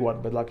big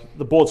one, but like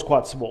the board's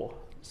quite small,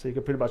 so you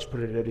can pretty much put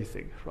it in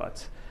anything,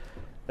 right?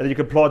 And then you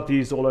can plant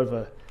these all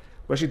over.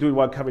 We're actually doing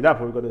one coming up,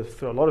 where we're going to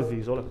throw a lot of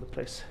these all over the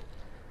place.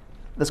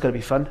 That's going to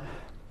be fun.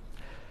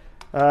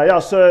 Yeah,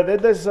 so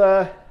then there's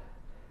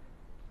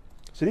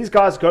so these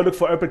guys go look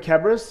for open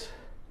cameras.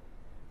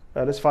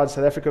 Let's find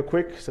South Africa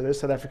quick. So there's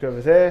South Africa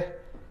over there.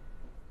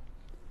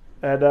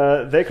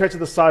 And they created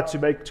the site to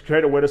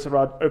create awareness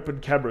around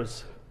open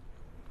cameras.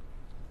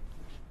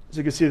 So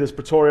you can see there's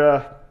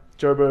Pretoria,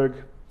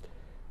 Joburg,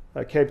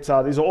 Cape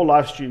Town. These are all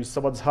live streams.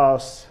 Someone's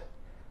house,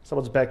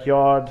 someone's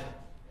backyard.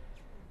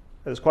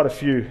 There's quite a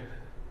few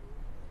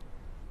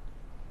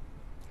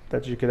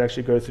that you can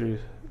actually go through.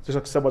 Just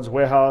like someone's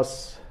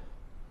warehouse.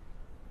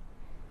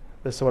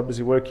 There's someone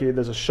busy working.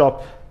 There's a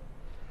shop.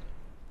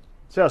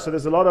 So yeah, so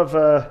there's a lot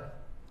of...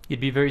 You'd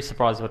be very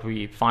surprised what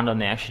we find on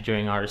there actually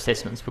during our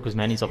assessments, because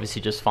Manny's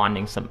obviously just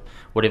finding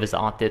whatever's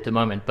out there at the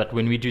moment. But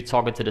when we do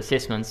targeted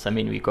assessments, I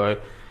mean, we go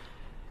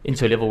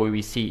into a level where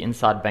we see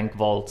inside bank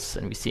vaults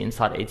and we see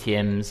inside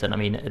ATMs, and I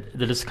mean,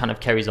 the list kind of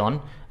carries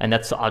on, and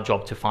that's our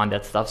job, to find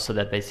that stuff so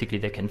that basically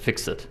they can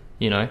fix it,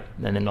 you know,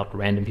 and then not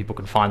random people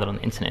can find it on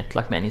the internet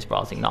like Manny's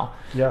browsing now.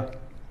 Yeah.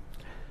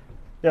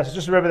 Yeah, so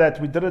just remember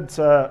that we didn't,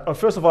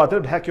 first of all, I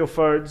didn't hack your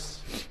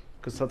phones,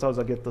 because sometimes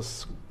I get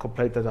this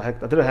complaint that I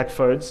didn't hack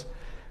phones.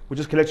 We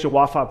just collect your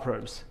Wi-Fi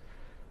probes.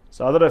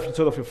 So I don't know if you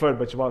turned off your phone,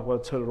 but you might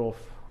want to turn it off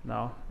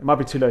now. It might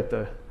be too late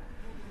though.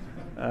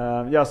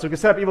 Yeah, so you can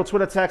set up evil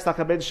twin attacks, like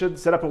I mentioned,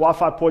 set up a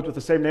Wi-Fi point with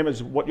the same name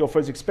as what your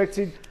phone's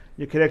expecting.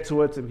 You connect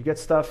to it and you get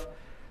stuff.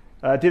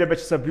 Dino mentioned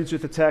some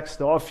Bluetooth attacks.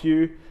 There are a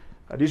few.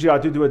 Usually I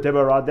do a demo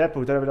around that, but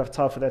we don't have enough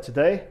time for that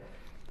today.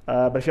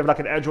 But if you have like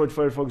an Android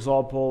phone, for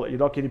example, you're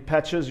not getting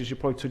patches, you should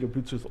probably turn your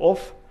Bluetooth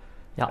off.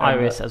 Yeah,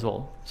 iOS as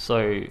well.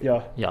 So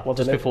yeah,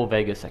 just before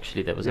Vegas,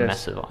 actually, there was a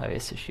massive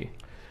iOS issue.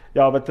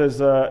 Yeah, but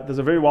there's a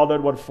very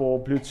well-known one for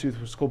Bluetooth,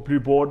 which is called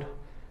Blueboard,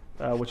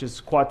 which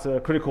is quite a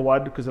critical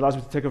one because it allows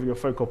you to take over your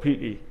phone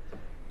completely.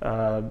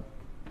 And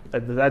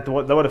that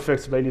one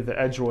affects mainly the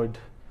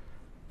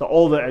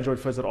older Android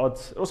phones that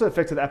aren't. It also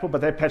affected Apple,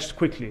 but they patched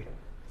quickly.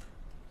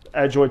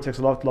 Android takes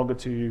a lot longer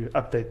to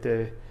update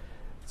there.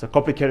 It's a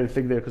complicated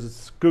thing there because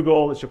it's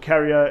Google, it's your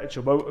carrier, it's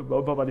your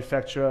mobile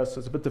manufacturer, so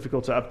it's a bit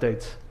difficult to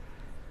update.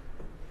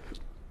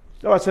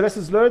 All right, so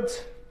lessons learned.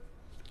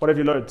 What have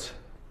you learned?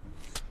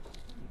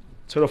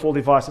 Turn off all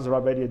devices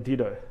around Manny and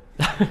Dino.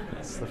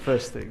 That's the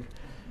first thing.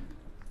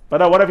 But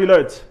now, what have you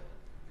learned?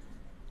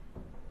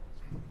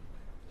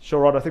 Sure,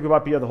 Rod, I think we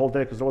might be here the whole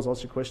day because no one's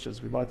answering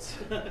questions. We might.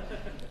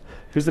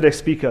 Who's the next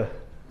speaker?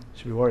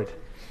 Should be worried.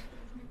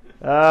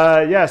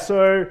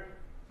 So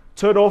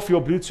turn off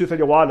your Bluetooth and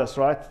your wireless,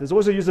 right? There's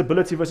always a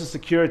usability versus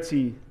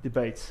security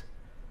debate.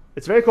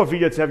 It's very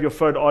convenient to have your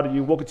phone on and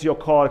you walk into your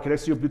car, it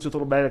connects to your Bluetooth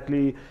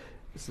automatically.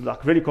 It's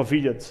like really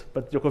convenient,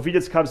 but your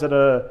convenience comes at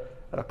a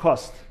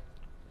cost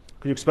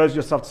because you expose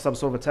yourself to some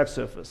sort of attack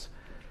surface.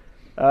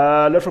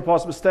 Learn from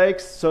past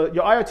mistakes. So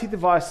your IoT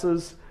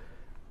devices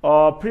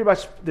are pretty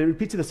much, they're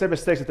repeating the same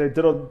mistakes that they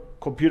did on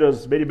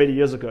computers many, many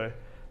years ago.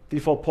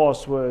 Default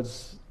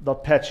passwords,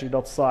 not patching,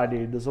 not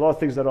signing. There's a lot of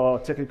things that are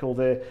technical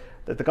there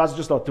that the guys are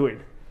just not doing.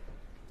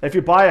 If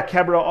you buy a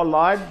camera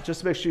online,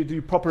 just make sure you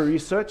do proper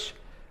research.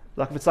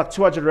 Like if it's like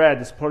 200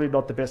 Rand, it's probably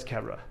not the best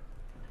camera.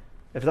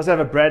 If it doesn't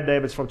have a brand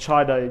name, it's from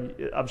China,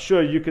 I'm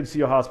sure you can see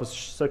your house was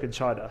stuck in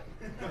China.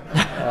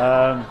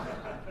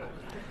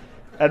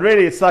 And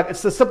really, it's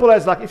as simple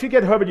as like if you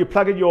get home and you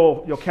plug in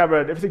your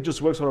camera and everything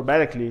just works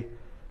automatically,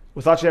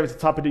 without you having to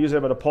type in the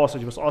username and a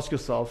password, you must ask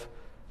yourself,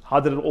 how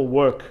did it all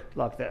work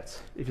like that?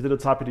 If you didn't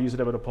type in the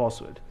username and a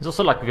password. There's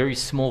also like very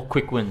small,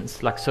 quick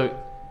wins. Like so,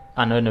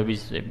 I know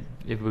everybody's going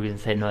to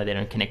say no, they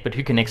don't connect, but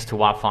who connects to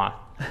Wi-Fi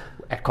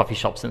at coffee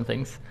shops and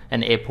things,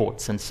 and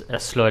airports and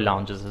slow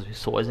lounges, as we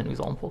saw as an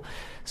example?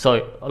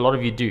 So a lot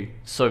of you do.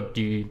 So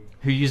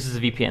who uses a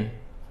VPN?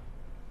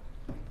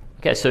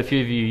 Okay, so a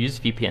few of you use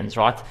VPNs,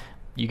 right?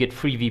 You get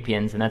free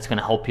VPNs, and that's going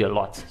to help you a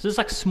lot. So there's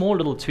like small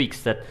little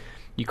tweaks that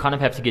you kind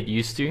of have to get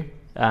used to,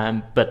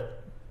 but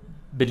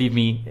believe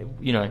me,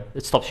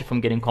 it stops you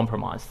from getting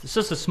compromised. It's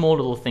just the small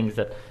little things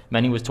that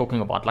Manny was talking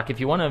about. Like if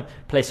you want to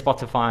play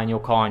Spotify in your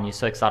car and you're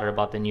so excited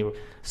about the new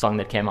song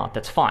that came out,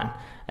 that's fine.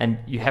 And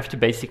you have to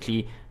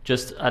basically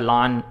just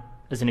align,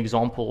 as an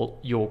example,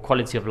 your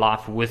quality of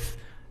life with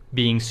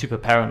being super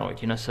paranoid.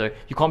 So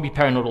you can't be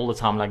paranoid all the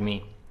time like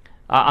me.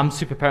 I'm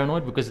super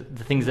paranoid because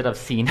the things that I've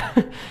seen,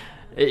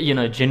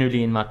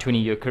 generally in my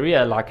 20-year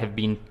career, have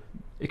been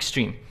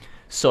extreme.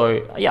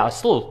 So yeah, I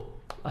still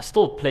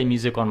play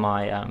music on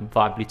my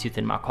via Bluetooth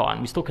in my car,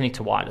 and we still connect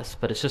to wireless,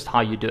 but it's just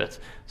how you do it.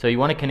 So you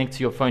want to connect to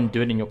your phone,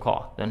 do it in your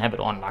car. Don't have it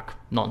on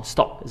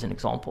non-stop, as an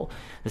example.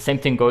 The same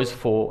thing goes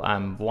for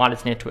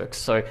wireless networks.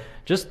 So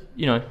just,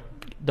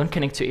 don't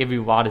connect to every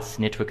wireless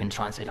network and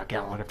try and say I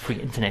got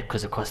free internet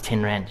because it costs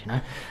 10 Rand,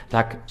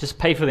 just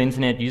pay for the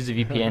internet, use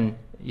the VPN,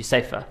 you're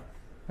safer.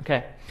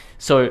 Okay.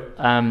 So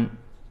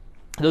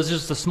those are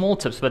just the small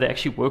tips, but they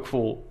actually work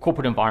for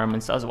corporate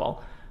environments as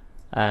well.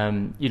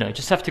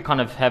 Just have to kind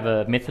of have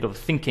a method of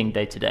thinking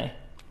day to day.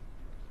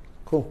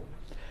 Cool.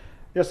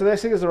 Yeah, so the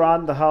next thing is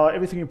around how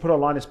everything you put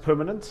online is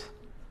permanent.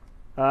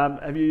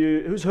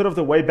 Who's heard of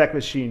the Wayback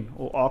Machine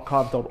or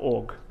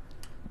archive.org?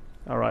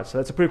 All right, so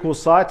that's a pretty cool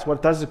site. What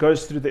it does is it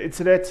goes through the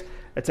internet,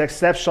 it takes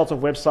snapshots of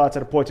websites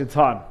at a point in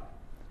time.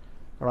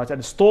 All right, and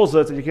it stores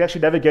it, and you can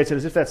actually navigate it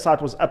as if that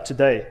site was up to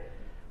date.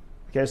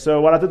 Okay,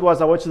 so what I did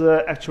was I went to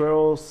the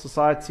Actuarial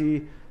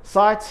Society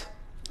site,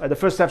 and the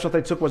first snapshot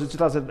they took was in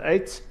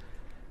 2008.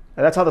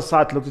 And that's how the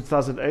site looked in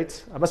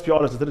 2008. I must be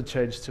honest, it didn't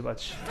change too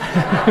much.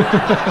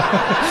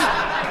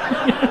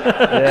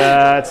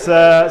 Yeah, it's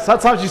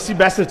sometimes you see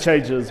massive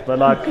changes, but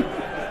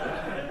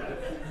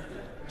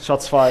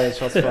shots fired.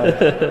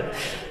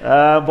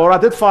 But what I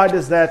did find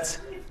is that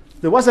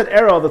there was an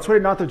error on the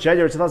 29th of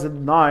January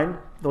 2009.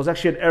 There was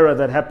actually an error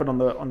that happened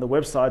on the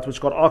website, which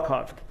got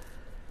archived.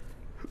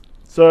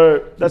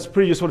 So that's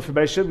pretty useful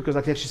information because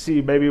I can actually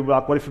see maybe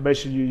what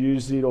information you're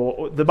using,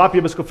 or there might be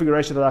a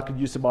misconfiguration that I could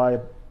use to my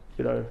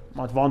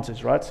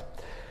advantage, right?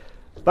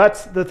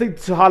 But the thing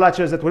to highlight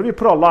here is that when we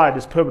put online,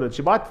 it's permanent.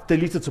 You might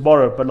delete it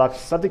tomorrow, but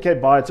something came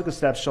by, took a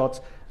snapshot,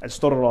 and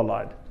stored it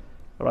online.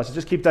 All right, so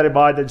just keep that in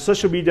mind. And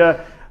social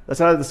media, that's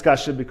another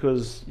discussion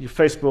because your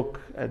Facebook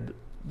and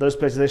those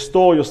places, they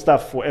store your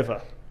stuff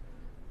forever.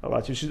 All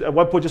right, you should at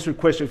one point just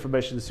request your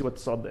information to see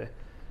what's on there.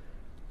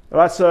 All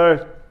right,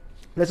 so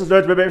let's just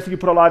learn. Remember, everything you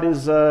put online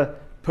is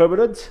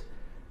permanent.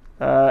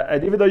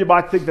 And even though you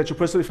might think that your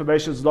personal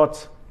information is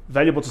not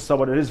valuable to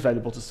someone, it is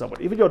valuable to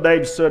someone. Even your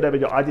name, surname,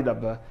 and your ID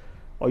number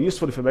are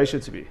useful information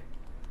to me.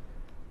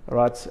 All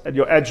right, and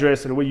your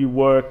address and where you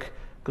work,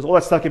 because all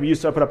that stuff can be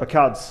used to open up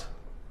accounts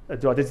and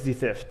do identity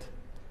theft.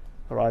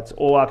 all right?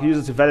 Or I can use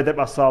it to validate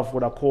myself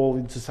when I call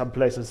into some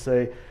place and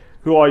say,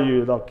 who are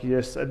you? Like,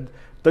 yes. And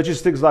don't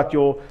use things like a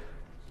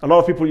lot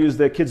of people use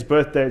their kids'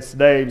 birthdays,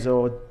 names,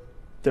 or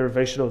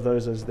derivation of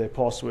those as their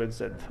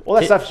passwords, and all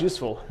that stuff is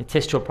useful.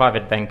 Test your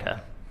private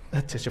banker.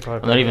 Test your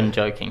private I'm not even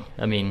joking.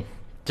 I mean,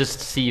 just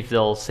see if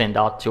they'll send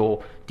out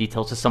your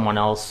details to someone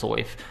else, or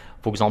if,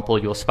 for example,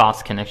 your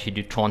spouse can actually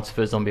do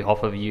transfers on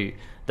behalf of you.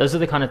 Those are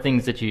the kind of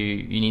things that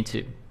you need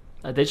to,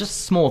 they're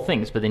just small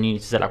things, but then you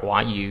need to say, like,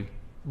 why are you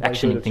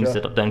actioning things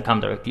that don't come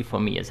directly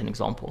from me, as an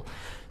example.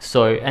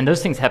 So, and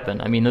those things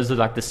happen. I mean, those are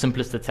like the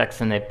simplest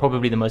attacks, and they're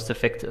probably the most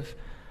effective.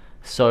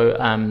 So,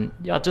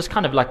 yeah, just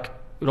kind of like,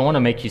 we don't want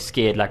to make you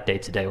scared like day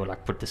to day, or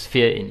like put this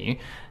fear in you.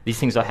 These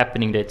things are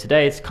happening day to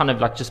day. It's kind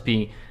of like just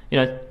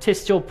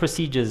test your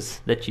procedures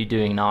that you're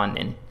doing now and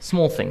then.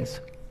 Small things.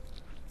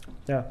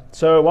 Yeah.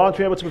 So why aren't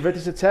we able to prevent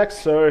these attacks?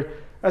 So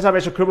as I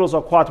mentioned, criminals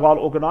are quite well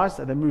organized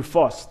and they move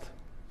fast.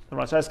 All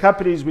right. So as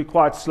companies, we're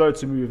quite slow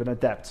to move and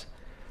adapt.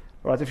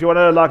 All right. If you want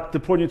to like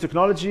deploy new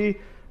technology,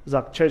 there's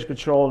like change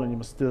control, and you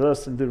must do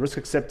this and do risk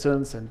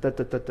acceptance and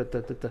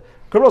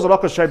Criminals are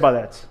not constrained by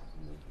that.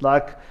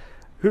 Like,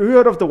 who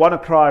heard of the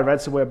WannaCry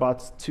ransomware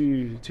about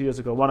two years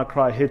ago?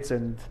 WannaCry hit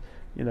and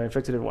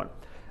infected everyone.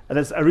 And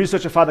then a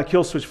researcher found a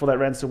kill switch for that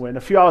ransomware. And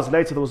a few hours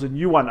later, there was a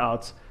new one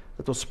out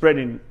that was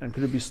spreading and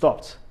couldn't be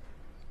stopped.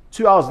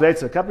 2 hours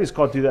later, companies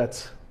can't do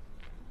that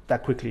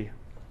quickly.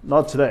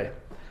 Not today.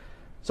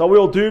 So are we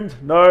all doomed?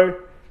 No.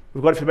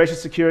 We've got information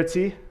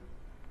security.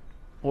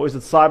 Or is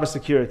it cyber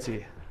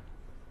security?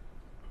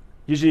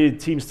 Usually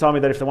teams tell me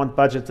that if they want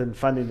budget and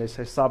funding, they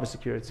say cyber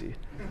security.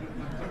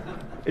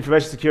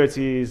 Information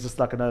security is just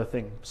like another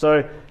thing.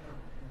 So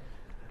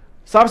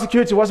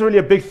cybersecurity wasn't really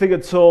a big thing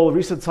until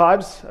recent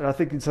times, and I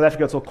think in South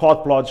Africa until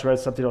Carte Blanche read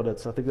something on it.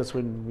 So I think that's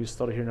when we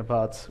started hearing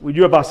about. We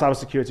knew about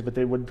cybersecurity, but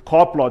then when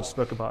Carte Blanche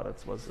spoke about it,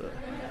 it was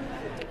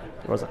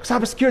like,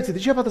 cybersecurity. Did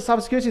you hear about the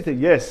cybersecurity thing?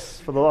 Yes,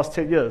 for the last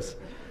 10 years.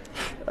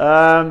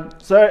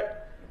 So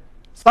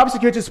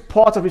cybersecurity is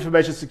part of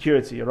information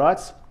security, all right?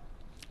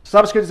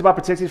 Cybersecurity is about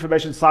protecting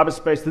information,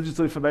 cyberspace,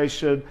 digital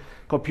information,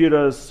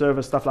 computers,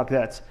 servers, stuff like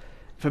that.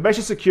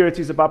 Information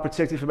security is about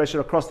protecting information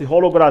across the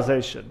whole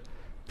organization.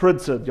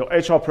 Printed, your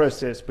HR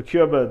process,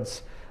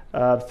 procurement,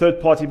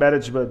 third-party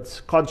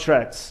management,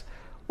 contracts,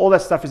 all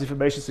that stuff is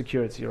information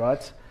security,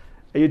 right?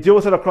 And you deal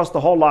with it across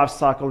the whole life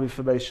cycle of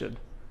information.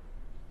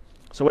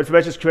 So when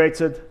information is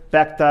created,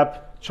 backed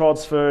up,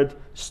 transferred,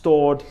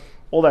 stored,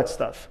 all that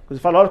stuff. Because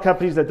you find a lot of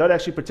companies that don't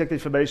actually protect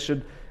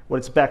information when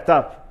it's backed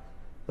up.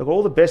 They've got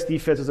all the best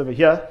defenses over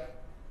here,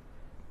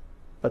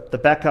 but the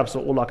backups are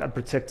all like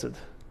unprotected.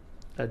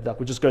 And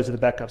we just go to the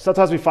backups.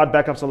 Sometimes we find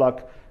backups are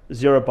like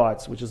 0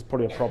 bytes, which is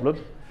probably a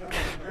problem.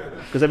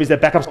 Because that means their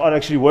backups aren't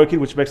actually working,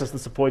 which makes us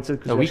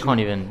disappointed. No, we can't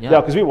even. Yeah,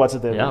 because we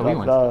wanted them. Yeah, we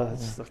wanted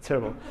it's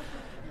terrible.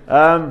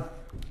 And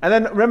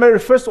then remember, it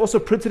refers to also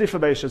printed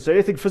information. So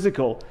anything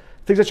physical,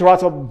 things that you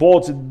write on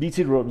boards in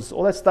meeting rooms,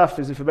 all that stuff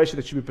is information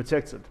that should be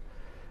protected.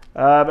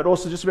 And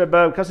also just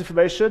remember, when it comes to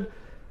information,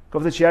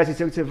 confidentiality,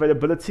 integrity,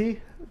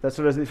 availability, that's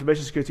known as the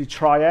information security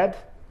triad.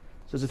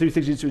 So there's the 3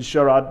 things you need to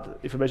ensure around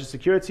information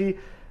security.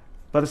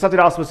 But there's something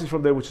else missing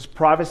from there, which is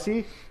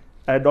privacy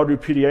and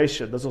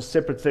non-repudiation. Those are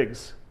separate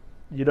things.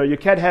 You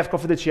can have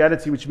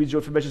confidentiality, which means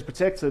your information is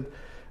protected,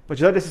 but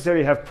you don't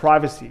necessarily have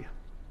privacy.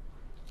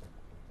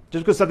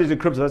 Just because something's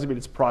encrypted doesn't mean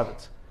it's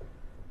private.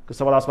 Because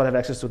someone else might have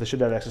access to it, they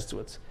shouldn't have access to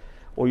it.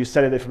 Or you're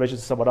selling the information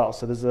to someone else.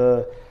 So there's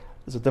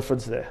a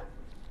difference there.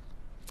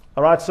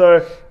 All right,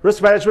 so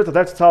risk management, I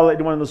don't have to tell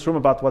anyone in this room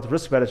about what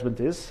risk management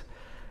is.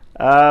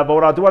 But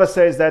what I do want to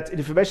say is that in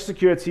information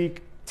security,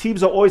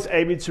 teams are always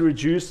aiming to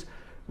reduce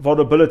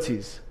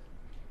vulnerabilities.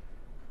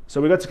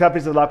 So we go to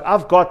companies that are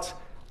like,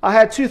 I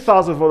had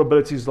 2,000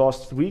 vulnerabilities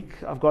last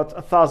week. I've got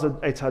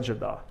 1,800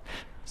 now.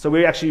 So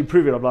we're actually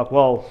improving. I'm like,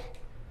 well,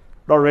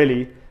 not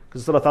really, because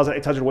there's still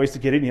 1,800 ways to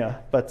get in here,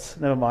 but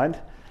never mind.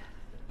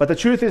 But the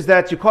truth is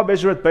that you can't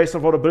measure it based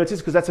on vulnerabilities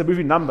because that's a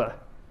moving number.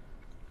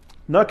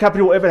 No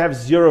company will ever have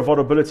 0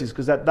 vulnerabilities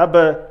because that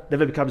number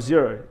never becomes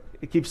 0.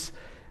 It keeps,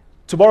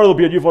 tomorrow there'll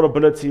be a new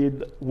vulnerability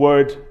in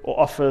Word or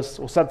Office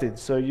or something.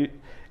 So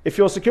if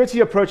your security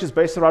approach is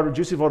based around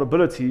reducing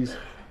vulnerabilities,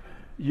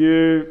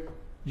 you're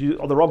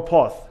on the wrong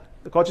path.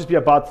 It can't just be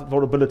about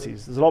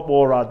vulnerabilities. There's a lot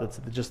more around it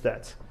than just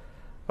that.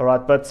 All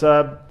right, but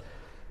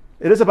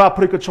it is about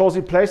putting controls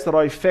in place that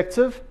are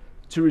effective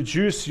to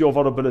reduce your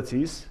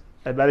vulnerabilities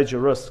and manage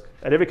your risk.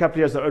 And every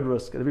company has their own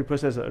risk, and every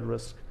person has their own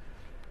risk.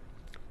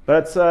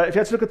 But if you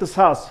had to look at this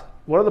house,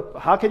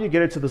 how can you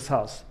get into this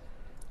house?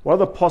 What are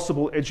the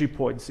possible entry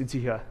points into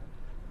here?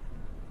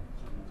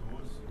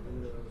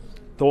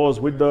 Doors,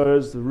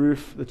 windows, the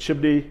roof, the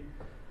chimney.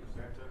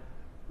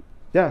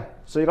 Yeah,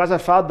 so you guys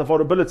have found the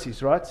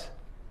vulnerabilities, right?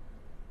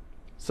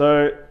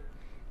 So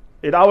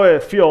in our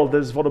field,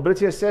 there's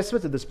vulnerability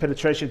assessment and there's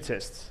penetration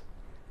tests.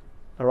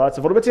 All right,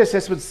 so vulnerability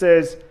assessment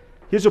says,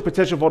 here's your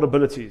potential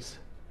vulnerabilities.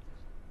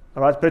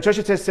 All right,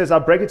 penetration test says, I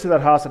break into that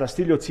house and I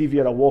steal your TV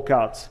and I walk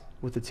out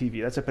with the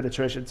TV. That's a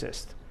penetration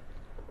test.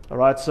 All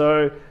right,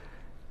 so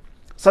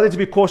something to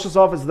be cautious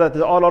of is that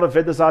there are a lot of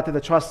vendors out there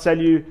that try to sell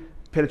you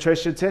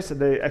penetration tests and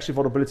they're actually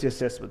vulnerability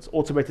assessments,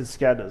 automated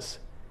scanners.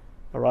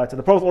 All right, and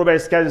the problem with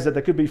automated scanners is that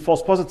there could be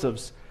false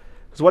positives.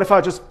 Because what if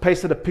I just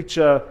pasted a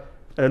picture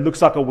and it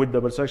looks like a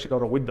window, but it's actually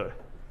not a window?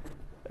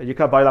 And you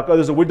can't buy like, oh,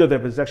 there's a window there,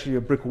 but it's actually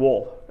a brick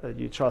wall. And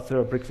you try to throw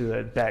a brick through there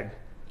and bang.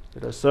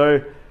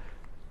 So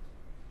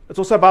it's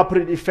also about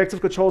putting effective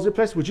controls in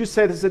place. Would you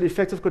say this is an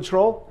effective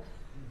control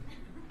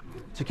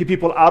to keep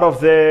people out of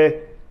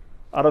their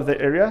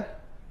area?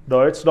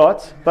 No, it's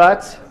not.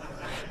 But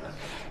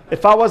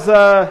if I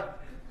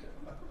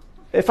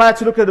had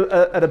to look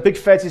at a big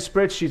fancy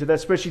spreadsheet and that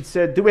spreadsheet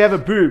said, do we have a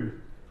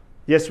boom?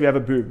 Yes, we have a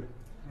boom.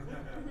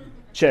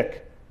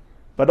 Check.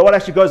 But no one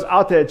actually goes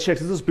out there and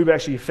checks, is this boom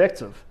actually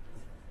effective?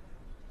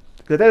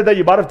 Because at the end of the day,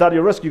 you might have done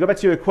your risk. You go back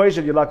to your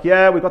equation, you're like,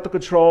 yeah, we got the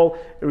control,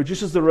 it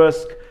reduces the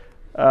risk,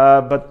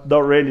 but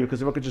not really, because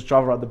everyone can just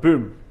drive around the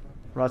boom.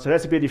 Right? So it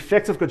has to be an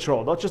effective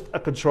control, not just a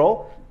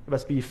control, it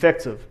must be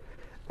effective.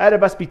 And it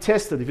must be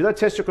tested. If you don't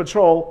test your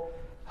control,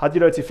 how do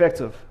you know it's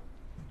effective?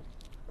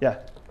 Yeah.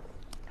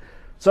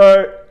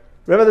 So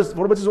remember, this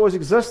vulnerabilities always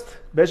exist.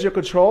 Measure your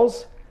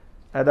controls,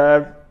 and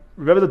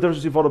remember the difference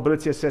between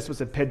vulnerability assessments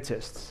and pen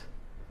tests.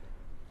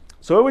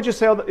 So what would you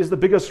say is the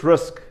biggest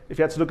risk if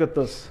you had to look at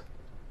this?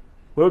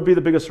 What would be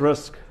the biggest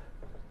risk?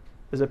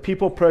 Is it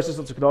people, process,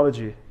 or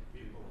technology?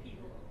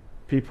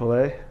 People,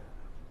 eh?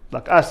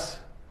 Like us,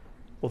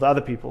 or the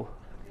other people.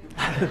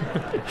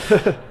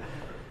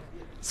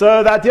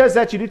 So the idea is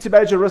that you need to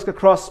manage your risk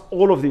across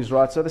all of these,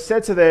 right? So the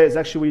center there is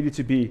actually where you need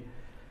to be.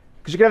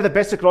 Because you can have the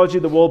best technology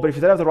in the world, but if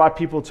you don't have the right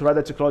people to run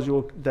that technology,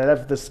 or that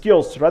have the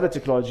skills to run that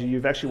technology,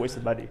 you've actually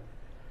wasted money.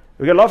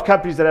 We get a lot of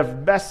companies that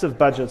have massive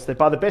budgets. They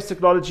buy the best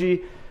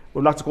technology.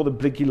 We like to call them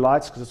blinking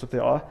lights because that's what they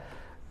are.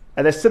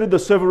 And they sit in the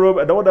server room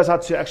and no one knows how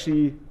to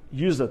actually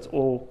use it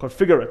or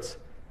configure it.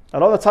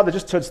 And all the time they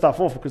just turn stuff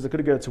off because they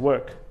couldn't get it to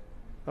work.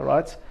 All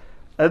right?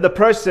 And the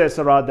process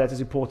around that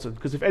is important,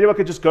 because if anyone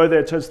can just go there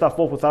and turn stuff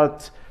off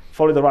without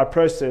following the right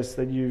process,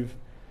 then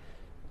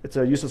it's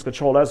a useless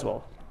control as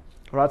well.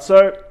 All right? So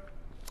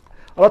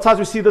a lot of times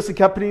we see this in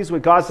companies where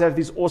guys have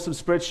these awesome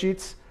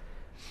spreadsheets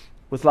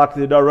with like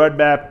the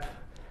roadmap.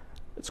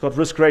 It's got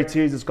risk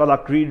ratings, it's got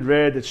like green,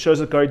 red, it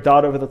shows it going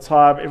down over the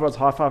time, everyone's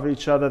high-fiving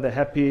each other, they're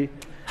happy.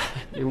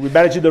 We're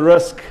managing the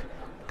risk.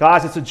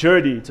 Guys, it's a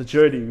journey,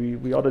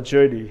 we're on a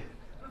journey.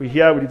 We're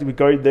here, we're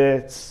going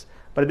there.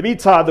 But in the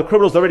meantime, the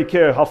criminals don't really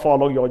care how far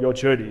along you're on your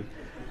journey.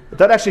 They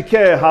don't actually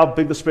care how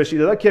big the spreadsheet is,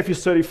 they don't care if you're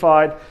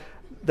certified,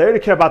 they only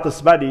care about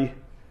this money,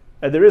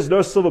 and there is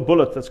no silver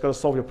bullet that's going to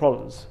solve your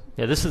problems.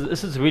 Yeah, this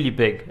is really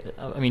big.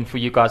 I mean, for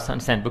you guys to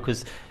understand,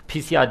 because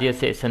PCI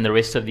DSS and the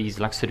rest of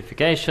these like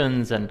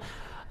certifications and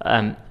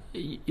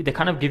they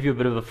kind of give you a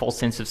bit of a false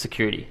sense of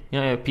security. You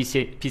know,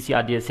 PCI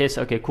DSS,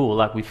 okay, cool,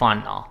 like we're fine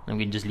now, and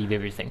we can just leave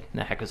everything. And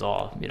the hackers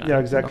are, yeah,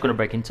 exactly, not going to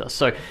break into us.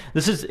 So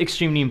this is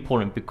extremely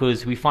important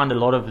because we find a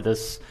lot of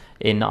this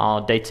in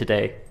our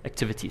day-to-day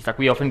activities. Like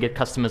we often get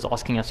customers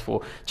asking us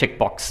for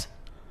checkbox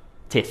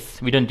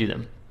tests. We don't do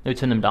them. We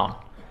turn them down.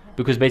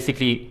 Because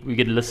basically we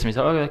get a list and we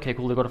say, oh, okay,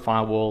 cool, they've got a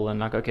firewall, and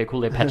like, okay,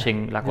 cool, they're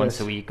patching like once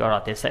a week, all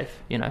right, they're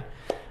safe, you know.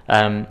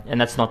 And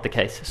that's not the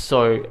case.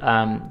 So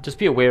just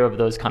be aware of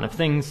those kind of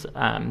things.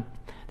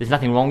 There's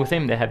nothing wrong with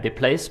them. They have their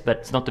place, but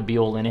it's not the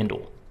be-all and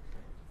end-all.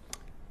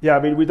 Yeah,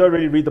 I mean, we don't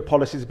really read the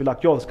policies and be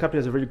like, yo, this company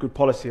has a really good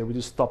policy, and we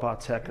just stop our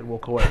attack and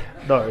walk away.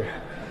 No,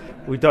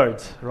 we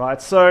don't,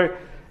 right? So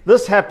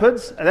this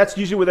happens, and that's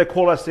usually when they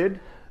call us in,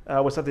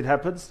 when something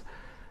happens.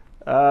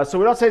 So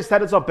we're not saying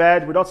standards are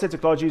bad. We're not saying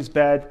technology is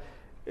bad.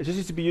 It just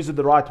needs to be used in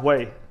the right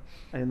way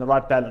and in the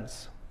right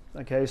balance.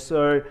 Okay,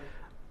 so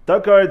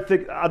don't go and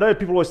think. I know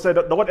people always say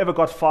that no one ever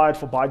got fired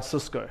for buying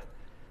Cisco.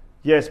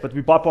 Yes, but we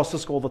bypass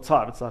Cisco all the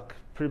time. It's like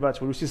pretty much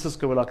when we see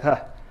Cisco, we're like,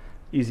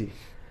 easy.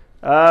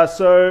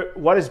 So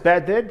what is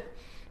bad then?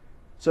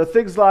 So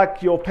things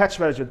like your patch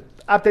management,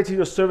 updating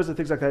your servers and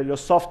things like that, your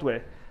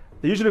software.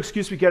 The usual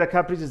excuse we get at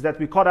companies is that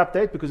we can't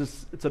update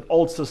because it's an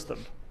old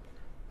system.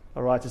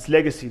 All right, it's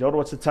legacy. No one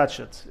wants to touch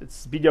it.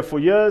 It's been here for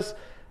years.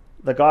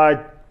 The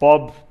guy,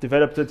 Bob,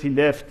 developed it. He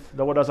left.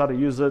 No one knows how to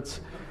use it.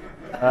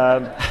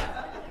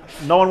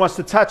 No one wants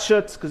to touch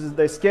it because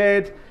they're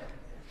scared.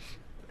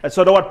 And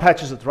so no one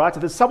patches it, right?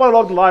 And then someone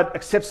along the line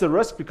accepts the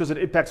risk because it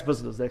impacts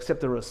business. They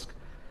accept the risk.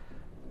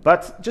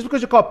 But just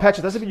because you can't patch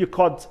it doesn't mean you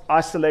can't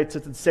isolate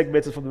it and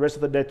segment it from the rest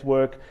of the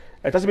network.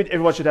 It doesn't mean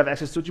everyone should have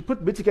access to it. You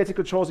put mitigating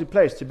controls in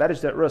place to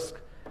manage that risk.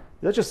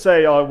 You don't just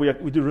say, oh,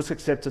 we do risk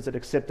acceptance and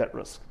accept that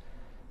risk.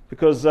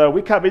 Because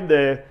we come in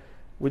there,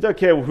 we don't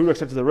care who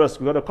accepts the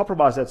risk. We're going to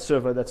compromise that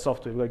server, that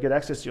software. We're going to get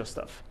access to your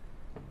stuff.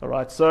 All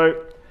right,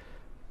 so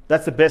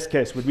that's the best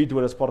case when we do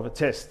it as part of a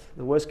test.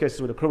 The worst case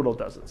is when a criminal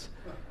does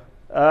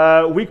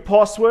it. Weak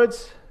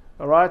passwords.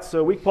 All right,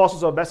 so weak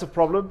passwords are a massive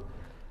problem.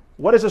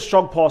 What is a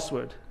strong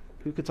password?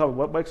 Who can tell me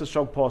what makes a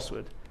strong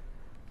password?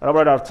 And I'm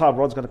running out of time.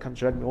 Ron's going to come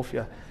drag me off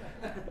here.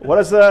 What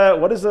is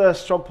a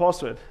strong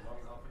password?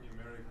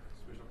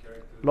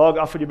 Long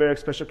alphanumeric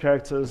special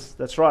characters.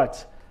 That's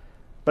right.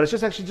 But it's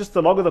just actually just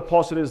the longer the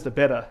password is, the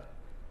better.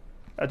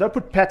 Don't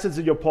put patterns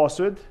in your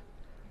password.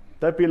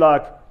 Don't be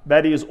like,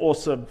 Manny is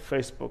awesome,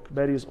 Facebook.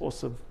 Manny is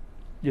awesome,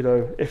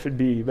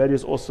 F&B. Manny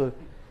is also,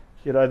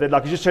 then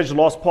like you just change the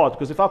last part,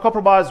 because if I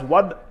compromise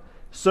one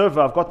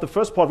server, I've got the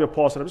first part of your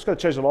password, I'm just going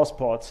to change the last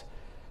part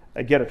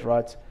and get it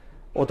right.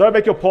 Or don't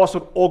make your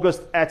password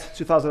August at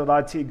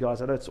 2019,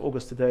 guys. I know it's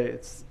August today.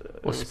 It's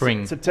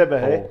spring. September,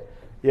 hey?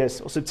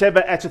 Yes, or September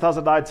at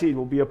 2019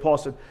 will be your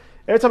password.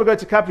 Every time we go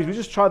to companies, we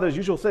just try those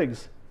usual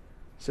things.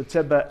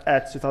 September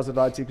at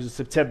 2019, because it's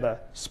September,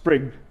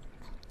 spring.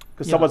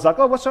 Because someone's like,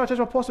 oh, what should I change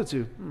my password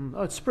to?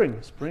 Oh, it's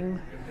spring.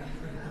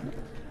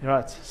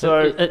 Right.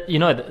 So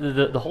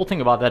the whole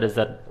thing about that is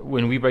that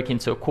when we break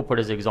into a corporate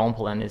as an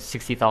example and there's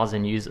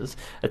 60,000 users,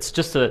 it's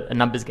just a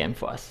numbers game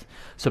for us.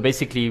 So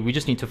basically, we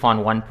just need to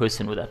find one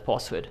person with that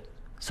password.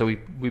 So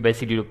we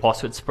basically do a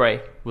password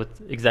spray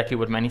with exactly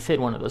what Manny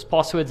said, one of those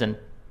passwords, and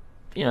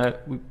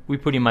we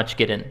pretty much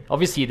get in.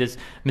 Obviously, there's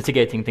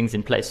mitigating things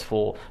in place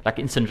for like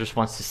incident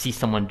response to see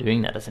someone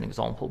doing that as an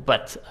example,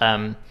 but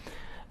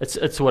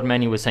it's what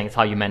Manny was saying. It's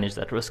how you manage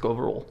that risk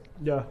overall.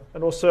 Yeah,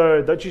 and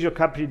also don't use your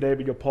company name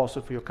in your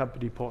password for your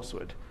company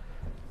password,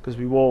 because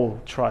we will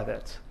try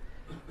that.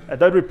 And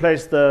don't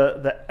replace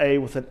the A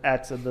with an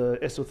at and the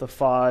S with a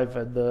 5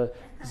 and the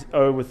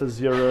O with a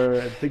 0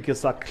 and think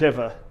it's like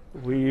clever.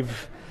 We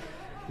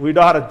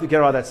know how to get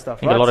around that stuff. I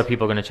think a lot of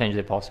people are going to change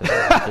their password.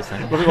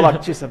 People are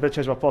like, geez, I better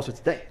change my password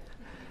today.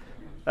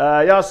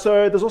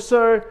 So there's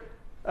also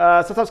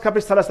sometimes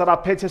companies tell us that our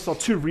pen tests are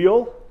too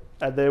real.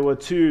 And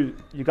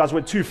you guys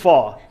went too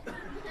far.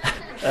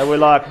 And we're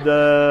like,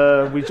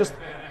 we just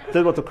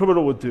did what the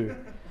criminal would do.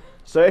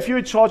 So if you're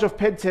in charge of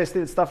pen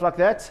testing and stuff like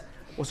that,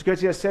 or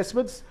security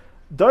assessments,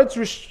 don't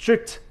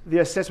restrict the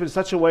assessment in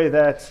such a way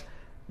that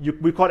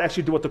we can't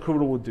actually do what the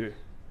criminal would do.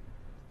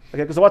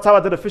 Okay, because the one time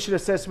I did a phishing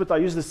assessment, I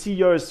used the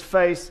CEO's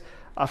face,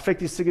 I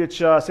faked his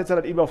signature, sent out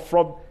an email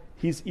from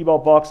his email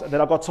box, and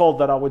then I got told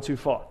that I went too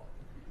far.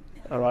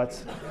 All right?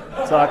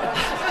 It's like...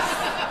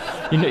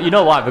 You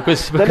know why?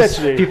 Because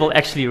people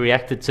actually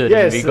reacted to it,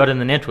 and we got in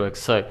the network.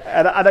 So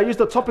and I used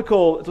a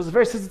topical. It was a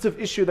very sensitive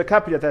issue in the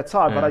company at that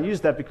time, but I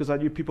used that because I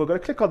knew people were going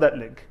to click on that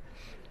link,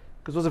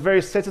 because it was a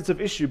very sensitive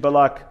issue. But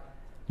like,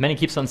 Manny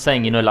keeps on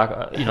saying,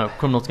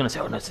 criminals going to say,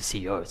 oh no, it's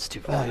the CEO, it's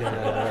too far.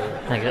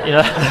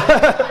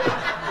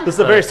 This is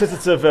a very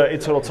sensitive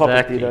internal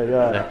topic.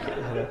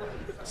 Exactly.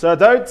 So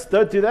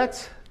don't do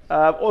that.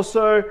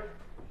 Also,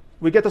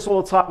 we get this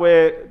all the time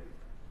where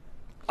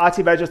IT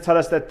managers tell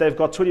us that they've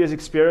got 20 years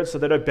experience, so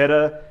they know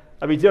better.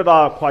 I mean, you and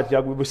I are quite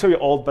young. We're so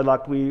old, but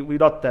like we're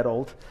not that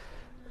old.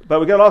 But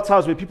we get a lot of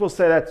times where people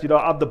say that,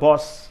 I'm the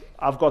boss,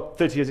 I've got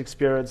 30 years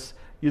experience,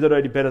 you don't know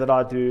any better than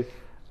I do.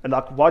 And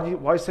like, why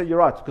you say you're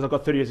right? Because I've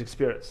got 30 years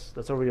experience.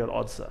 That's already an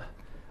answer.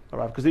 All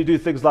right, because you do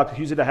things like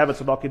using the hammer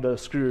to knock in the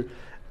screw,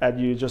 and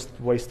you're just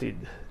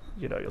wasting,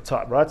 your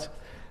time, right?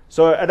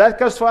 So, and that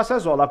goes for us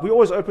as well. Like, we're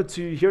always open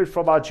to hearing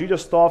from our junior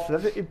staff.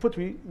 And the input,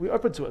 we're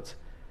open to it.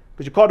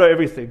 Because you can't know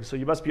everything, so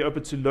you must be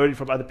open to learning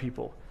from other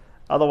people.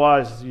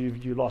 Otherwise,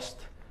 you lost.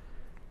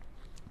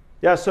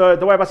 Yeah, so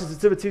the way about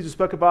sensitivities we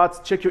spoke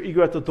about, check your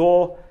ego at the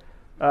door.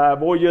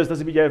 More years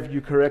doesn't mean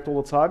you correct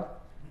all the time.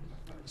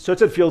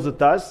 Certain fields it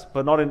does,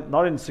 but not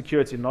in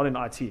security, not in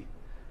IT.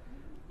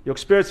 Your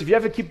experience, if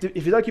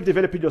you don't keep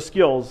developing your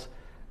skills,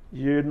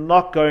 you're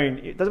not going,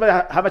 it doesn't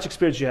matter how much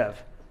experience you have.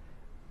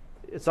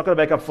 It's not going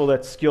to make up for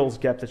that skills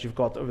gap that you've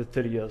got over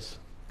 30 years.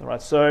 All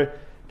right, so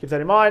keep that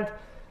in mind.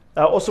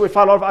 Also, we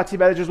find a lot of IT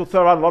managers will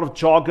throw around a lot of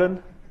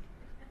jargon.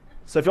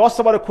 So if you ask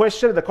someone a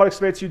question and they can't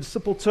explain it to you in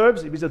simple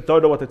terms, it means they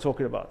don't know what they're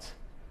talking about.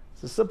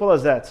 It's as simple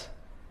as that.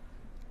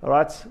 All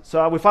right?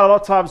 So we find a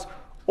lot of times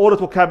audit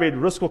will come in,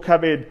 risk will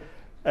come in,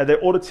 and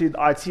they're auditing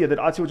IT, and then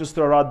IT will just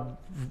throw around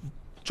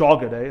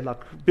jargon, like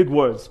big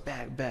words,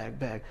 bang, bang,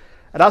 bang.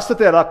 And I sit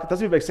there like, it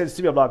doesn't even make sense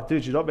to me. I'm like,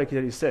 dude, you're not making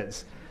any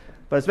sense.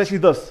 But it's basically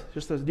this,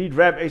 just a need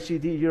RAM,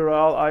 HDD,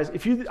 URL,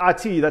 if you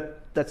IT,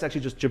 that's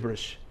actually just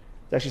gibberish.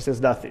 It actually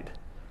says nothing.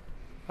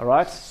 All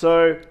right,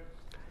 so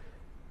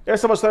if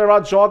someone's throwing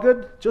around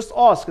jargon, just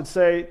ask and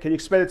say, can you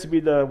explain it to me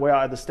the way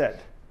I understand?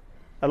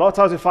 A lot of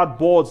times we find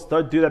boards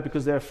don't do that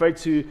because they're afraid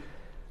to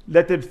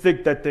let them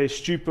think that they're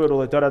stupid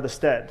or they don't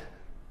understand.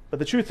 But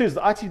the truth is,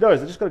 the IT knows,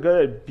 they're just going to go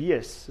there and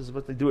BS is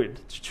what they're doing.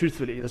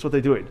 Truthfully, that's what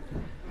they're doing.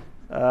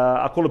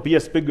 I call it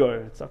BS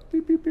bingo. It's like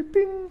beep, beep, beep,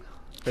 bing,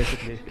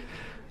 basically.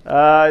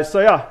 So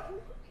yeah,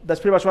 that's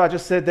pretty much what I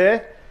just said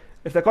there.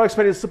 If they can't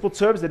explain it in simple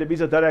terms, then it means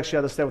they don't actually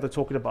understand what they're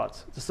talking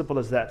about. It's as simple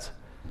as that.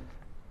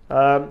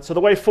 So the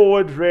way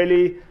forward,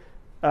 really,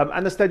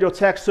 understand your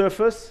attack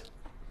surface.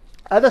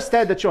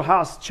 Understand that your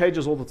house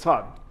changes all the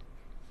time.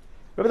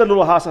 Remember the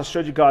little house I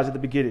showed you guys at the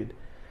beginning?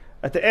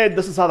 At the end,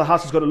 this is how the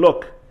house is going to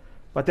look.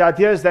 But the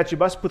idea is that you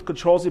must put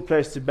controls in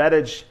place to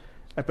manage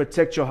and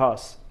protect your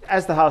house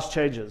as the house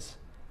changes.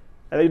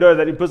 And you know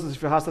that in business,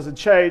 if your house doesn't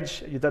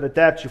change, you don't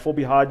adapt, you fall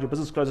behind, your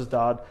business closes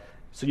down.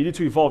 So you need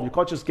to evolve. You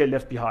can't just get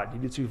left behind. You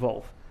need to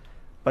evolve.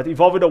 But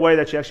evolve in a way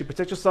that you actually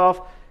protect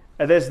yourself.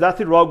 And there's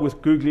nothing wrong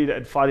with Googling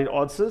and finding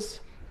answers.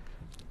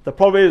 The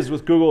problem is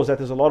with Google is that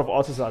there's a lot of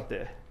answers out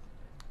there.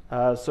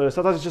 So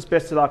sometimes it's just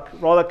best to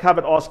rather come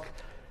and ask,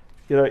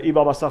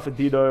 email myself and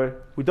Dino.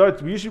 We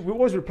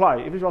always reply.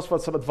 Even if you ask for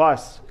some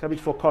advice, come in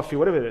for coffee,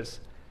 whatever it is.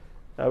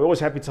 We're always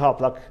happy to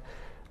help. Like,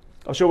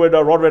 I'm sure when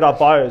Ron read our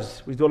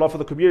bios, we do a lot for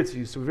the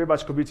community, so we're very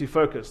much community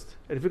focused.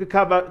 And if we could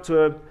come out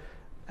to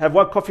have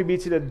one coffee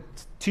meeting and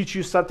teach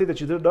you something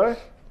that you didn't know,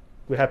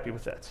 we're happy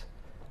with that.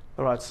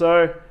 All right,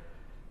 so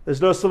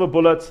there's no silver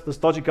bullet. This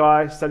dodgy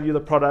guy selling you the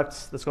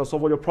products that's going to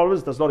solve all your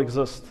problems does not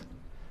exist.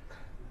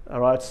 All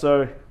right,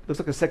 so looks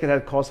like a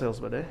second-hand car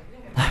salesman, eh?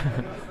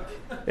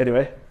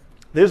 Anyway,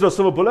 there's no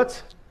silver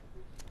bullet.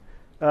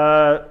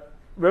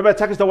 Remember,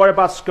 attackers don't worry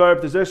about scope.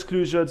 There's no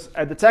exclusions,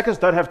 and attackers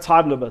don't have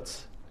time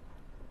limits.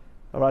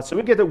 All right, so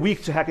we get a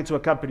week to hack into a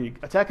company.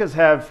 Attackers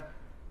have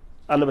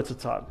unlimited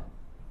time.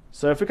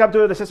 So if we come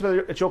to an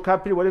assessment at your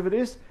company, whatever it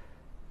is,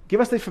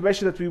 give us the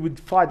information that we would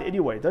find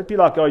anyway. Don't be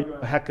like, oh, you're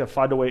a hacker,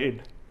 find a way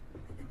in.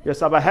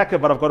 Yes, I'm a hacker,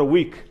 but I've got a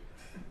week.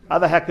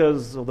 Other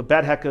hackers, or the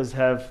bad hackers,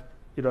 have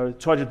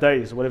 200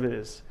 days, or whatever it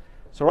is.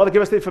 So rather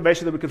give us the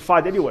information that we can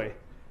find anyway.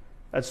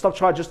 And stop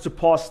trying just to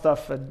pass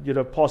stuff and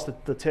pass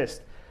the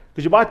test.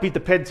 Because you might beat the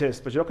pen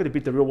test, but you're not going to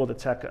beat the real world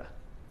attacker.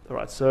 All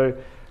right, so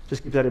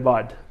just keep that in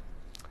mind.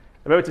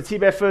 Remember, it's a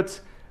team effort,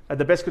 and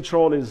the best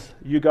control is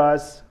you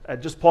guys,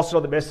 and just pass it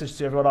on the message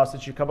to everyone else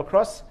that you come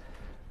across.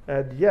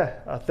 And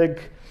yeah, I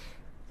think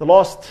the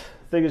last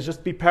thing is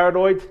just be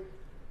paranoid,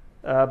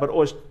 but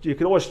you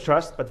can always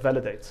trust, but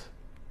validate.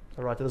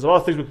 All right, and there's a lot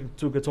of things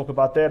we can talk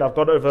about there, and I've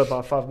gone over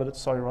about 5 minutes.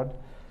 Sorry, Ron.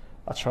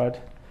 I tried.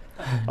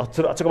 I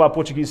took about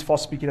Portuguese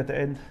fast speaking at the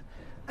end.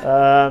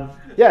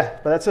 Yeah,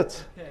 but that's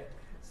it. Okay.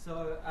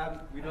 So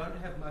we don't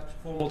have much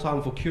formal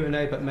time for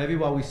Q&A, but maybe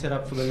while we set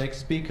up for the next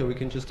speaker, we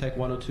can just take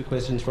 1 or 2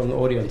 questions from the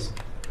audience.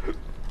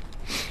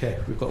 Okay,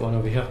 we've got one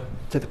over here.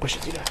 Take the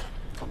questions,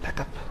 I'll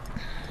back up.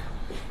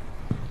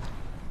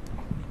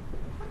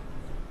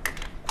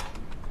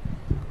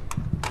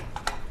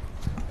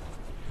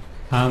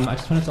 I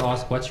just wanted to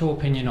ask, what's your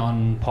opinion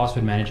on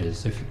password managers?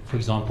 So if, for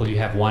example, you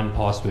have one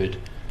password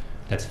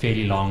that's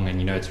fairly long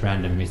and it's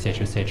random,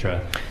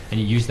 etc., and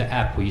you use the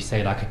app where you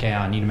say like, okay,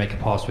 I need to make a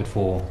password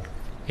for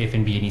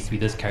FNB, it needs to be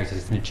this character,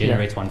 and it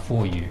generates one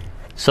for you.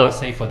 So I'll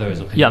say for those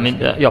opinions. Yeah, I mean,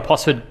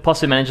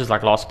 password managers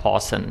like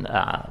LastPass and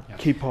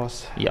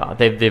KeyPass. Yeah,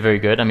 they're very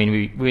good. I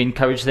mean, we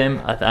encourage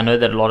them. I know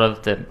that a lot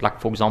of the, like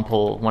for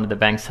example, one of the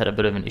banks had a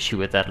bit of an issue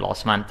with that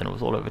last month, and it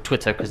was all over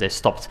Twitter because they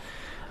stopped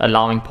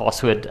allowing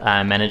password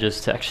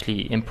managers to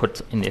actually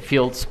input in their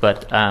fields.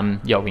 But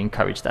yeah, we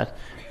encourage that.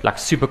 Like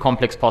super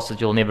complex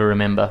passwords you'll never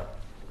remember.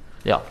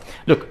 Yeah.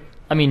 Look,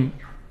 I mean,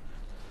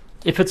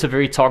 if it's a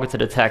very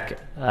targeted attack,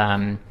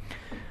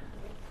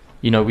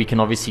 we can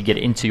obviously get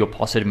into your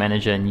password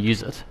manager and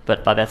use it.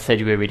 But by that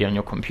stage, we're already on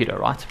your computer,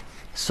 right?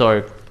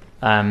 So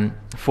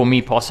for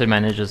me, password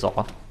managers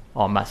are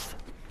a must.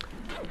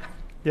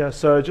 Yeah,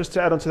 so just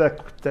to add on to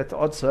that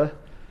answer,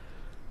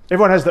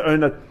 everyone has their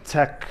own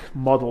attack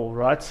model,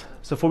 right?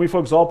 So for me, for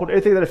example,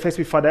 anything that affects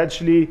me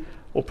financially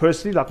or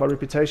personally, like my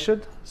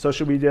reputation,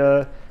 social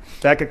media,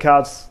 bank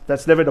accounts,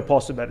 that's never in a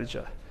password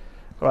manager.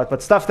 All right,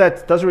 but stuff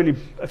that doesn't really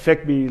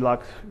affect me,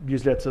 like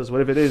newsletters,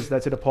 whatever it is,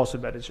 that's in a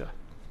password manager.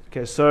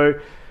 Okay, so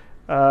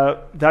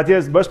the idea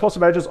is most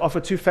password managers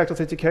offer 2-factor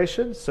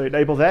authentication, so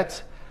enable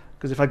that,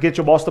 because if I get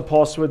your master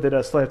password, then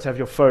I still have to have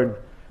your phone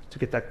to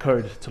get that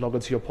code to log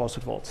into your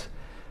password vault.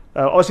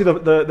 Obviously,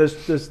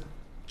 there's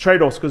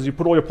trade-offs, because you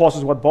put all your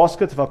passwords in one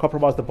basket. If I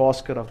compromise the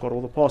basket, I've got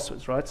all the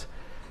passwords, right?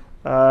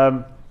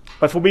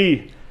 But for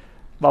me,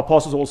 my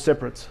passwords are all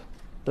separate.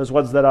 Those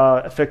ones that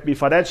affect me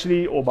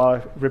financially or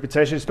my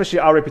reputation, especially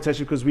our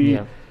reputation, because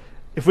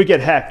if we get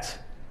hacked,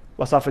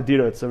 myself and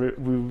Dino, it's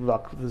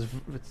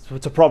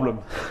a problem.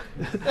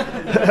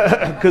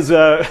 Because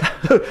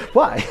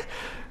why?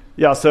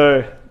 Yeah,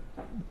 so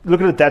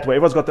look at it that way.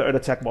 Everyone's got their own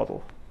attack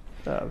model.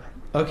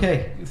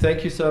 Okay,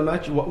 thank you so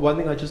much. One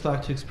thing I'd just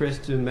like to express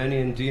to Manny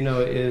and Dino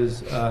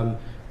is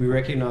we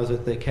recognize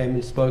that they came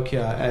and spoke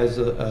here as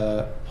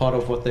a part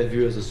of what they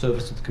view as a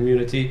service to the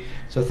community.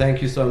 So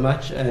thank you so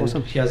much. And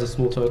awesome. Here's a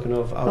small token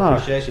of our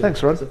appreciation.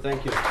 Thanks, Ron. So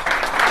thank you.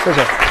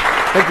 Pleasure.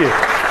 Thank you.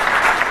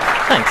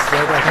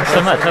 Thanks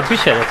so much. I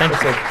appreciate it. Thank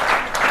you.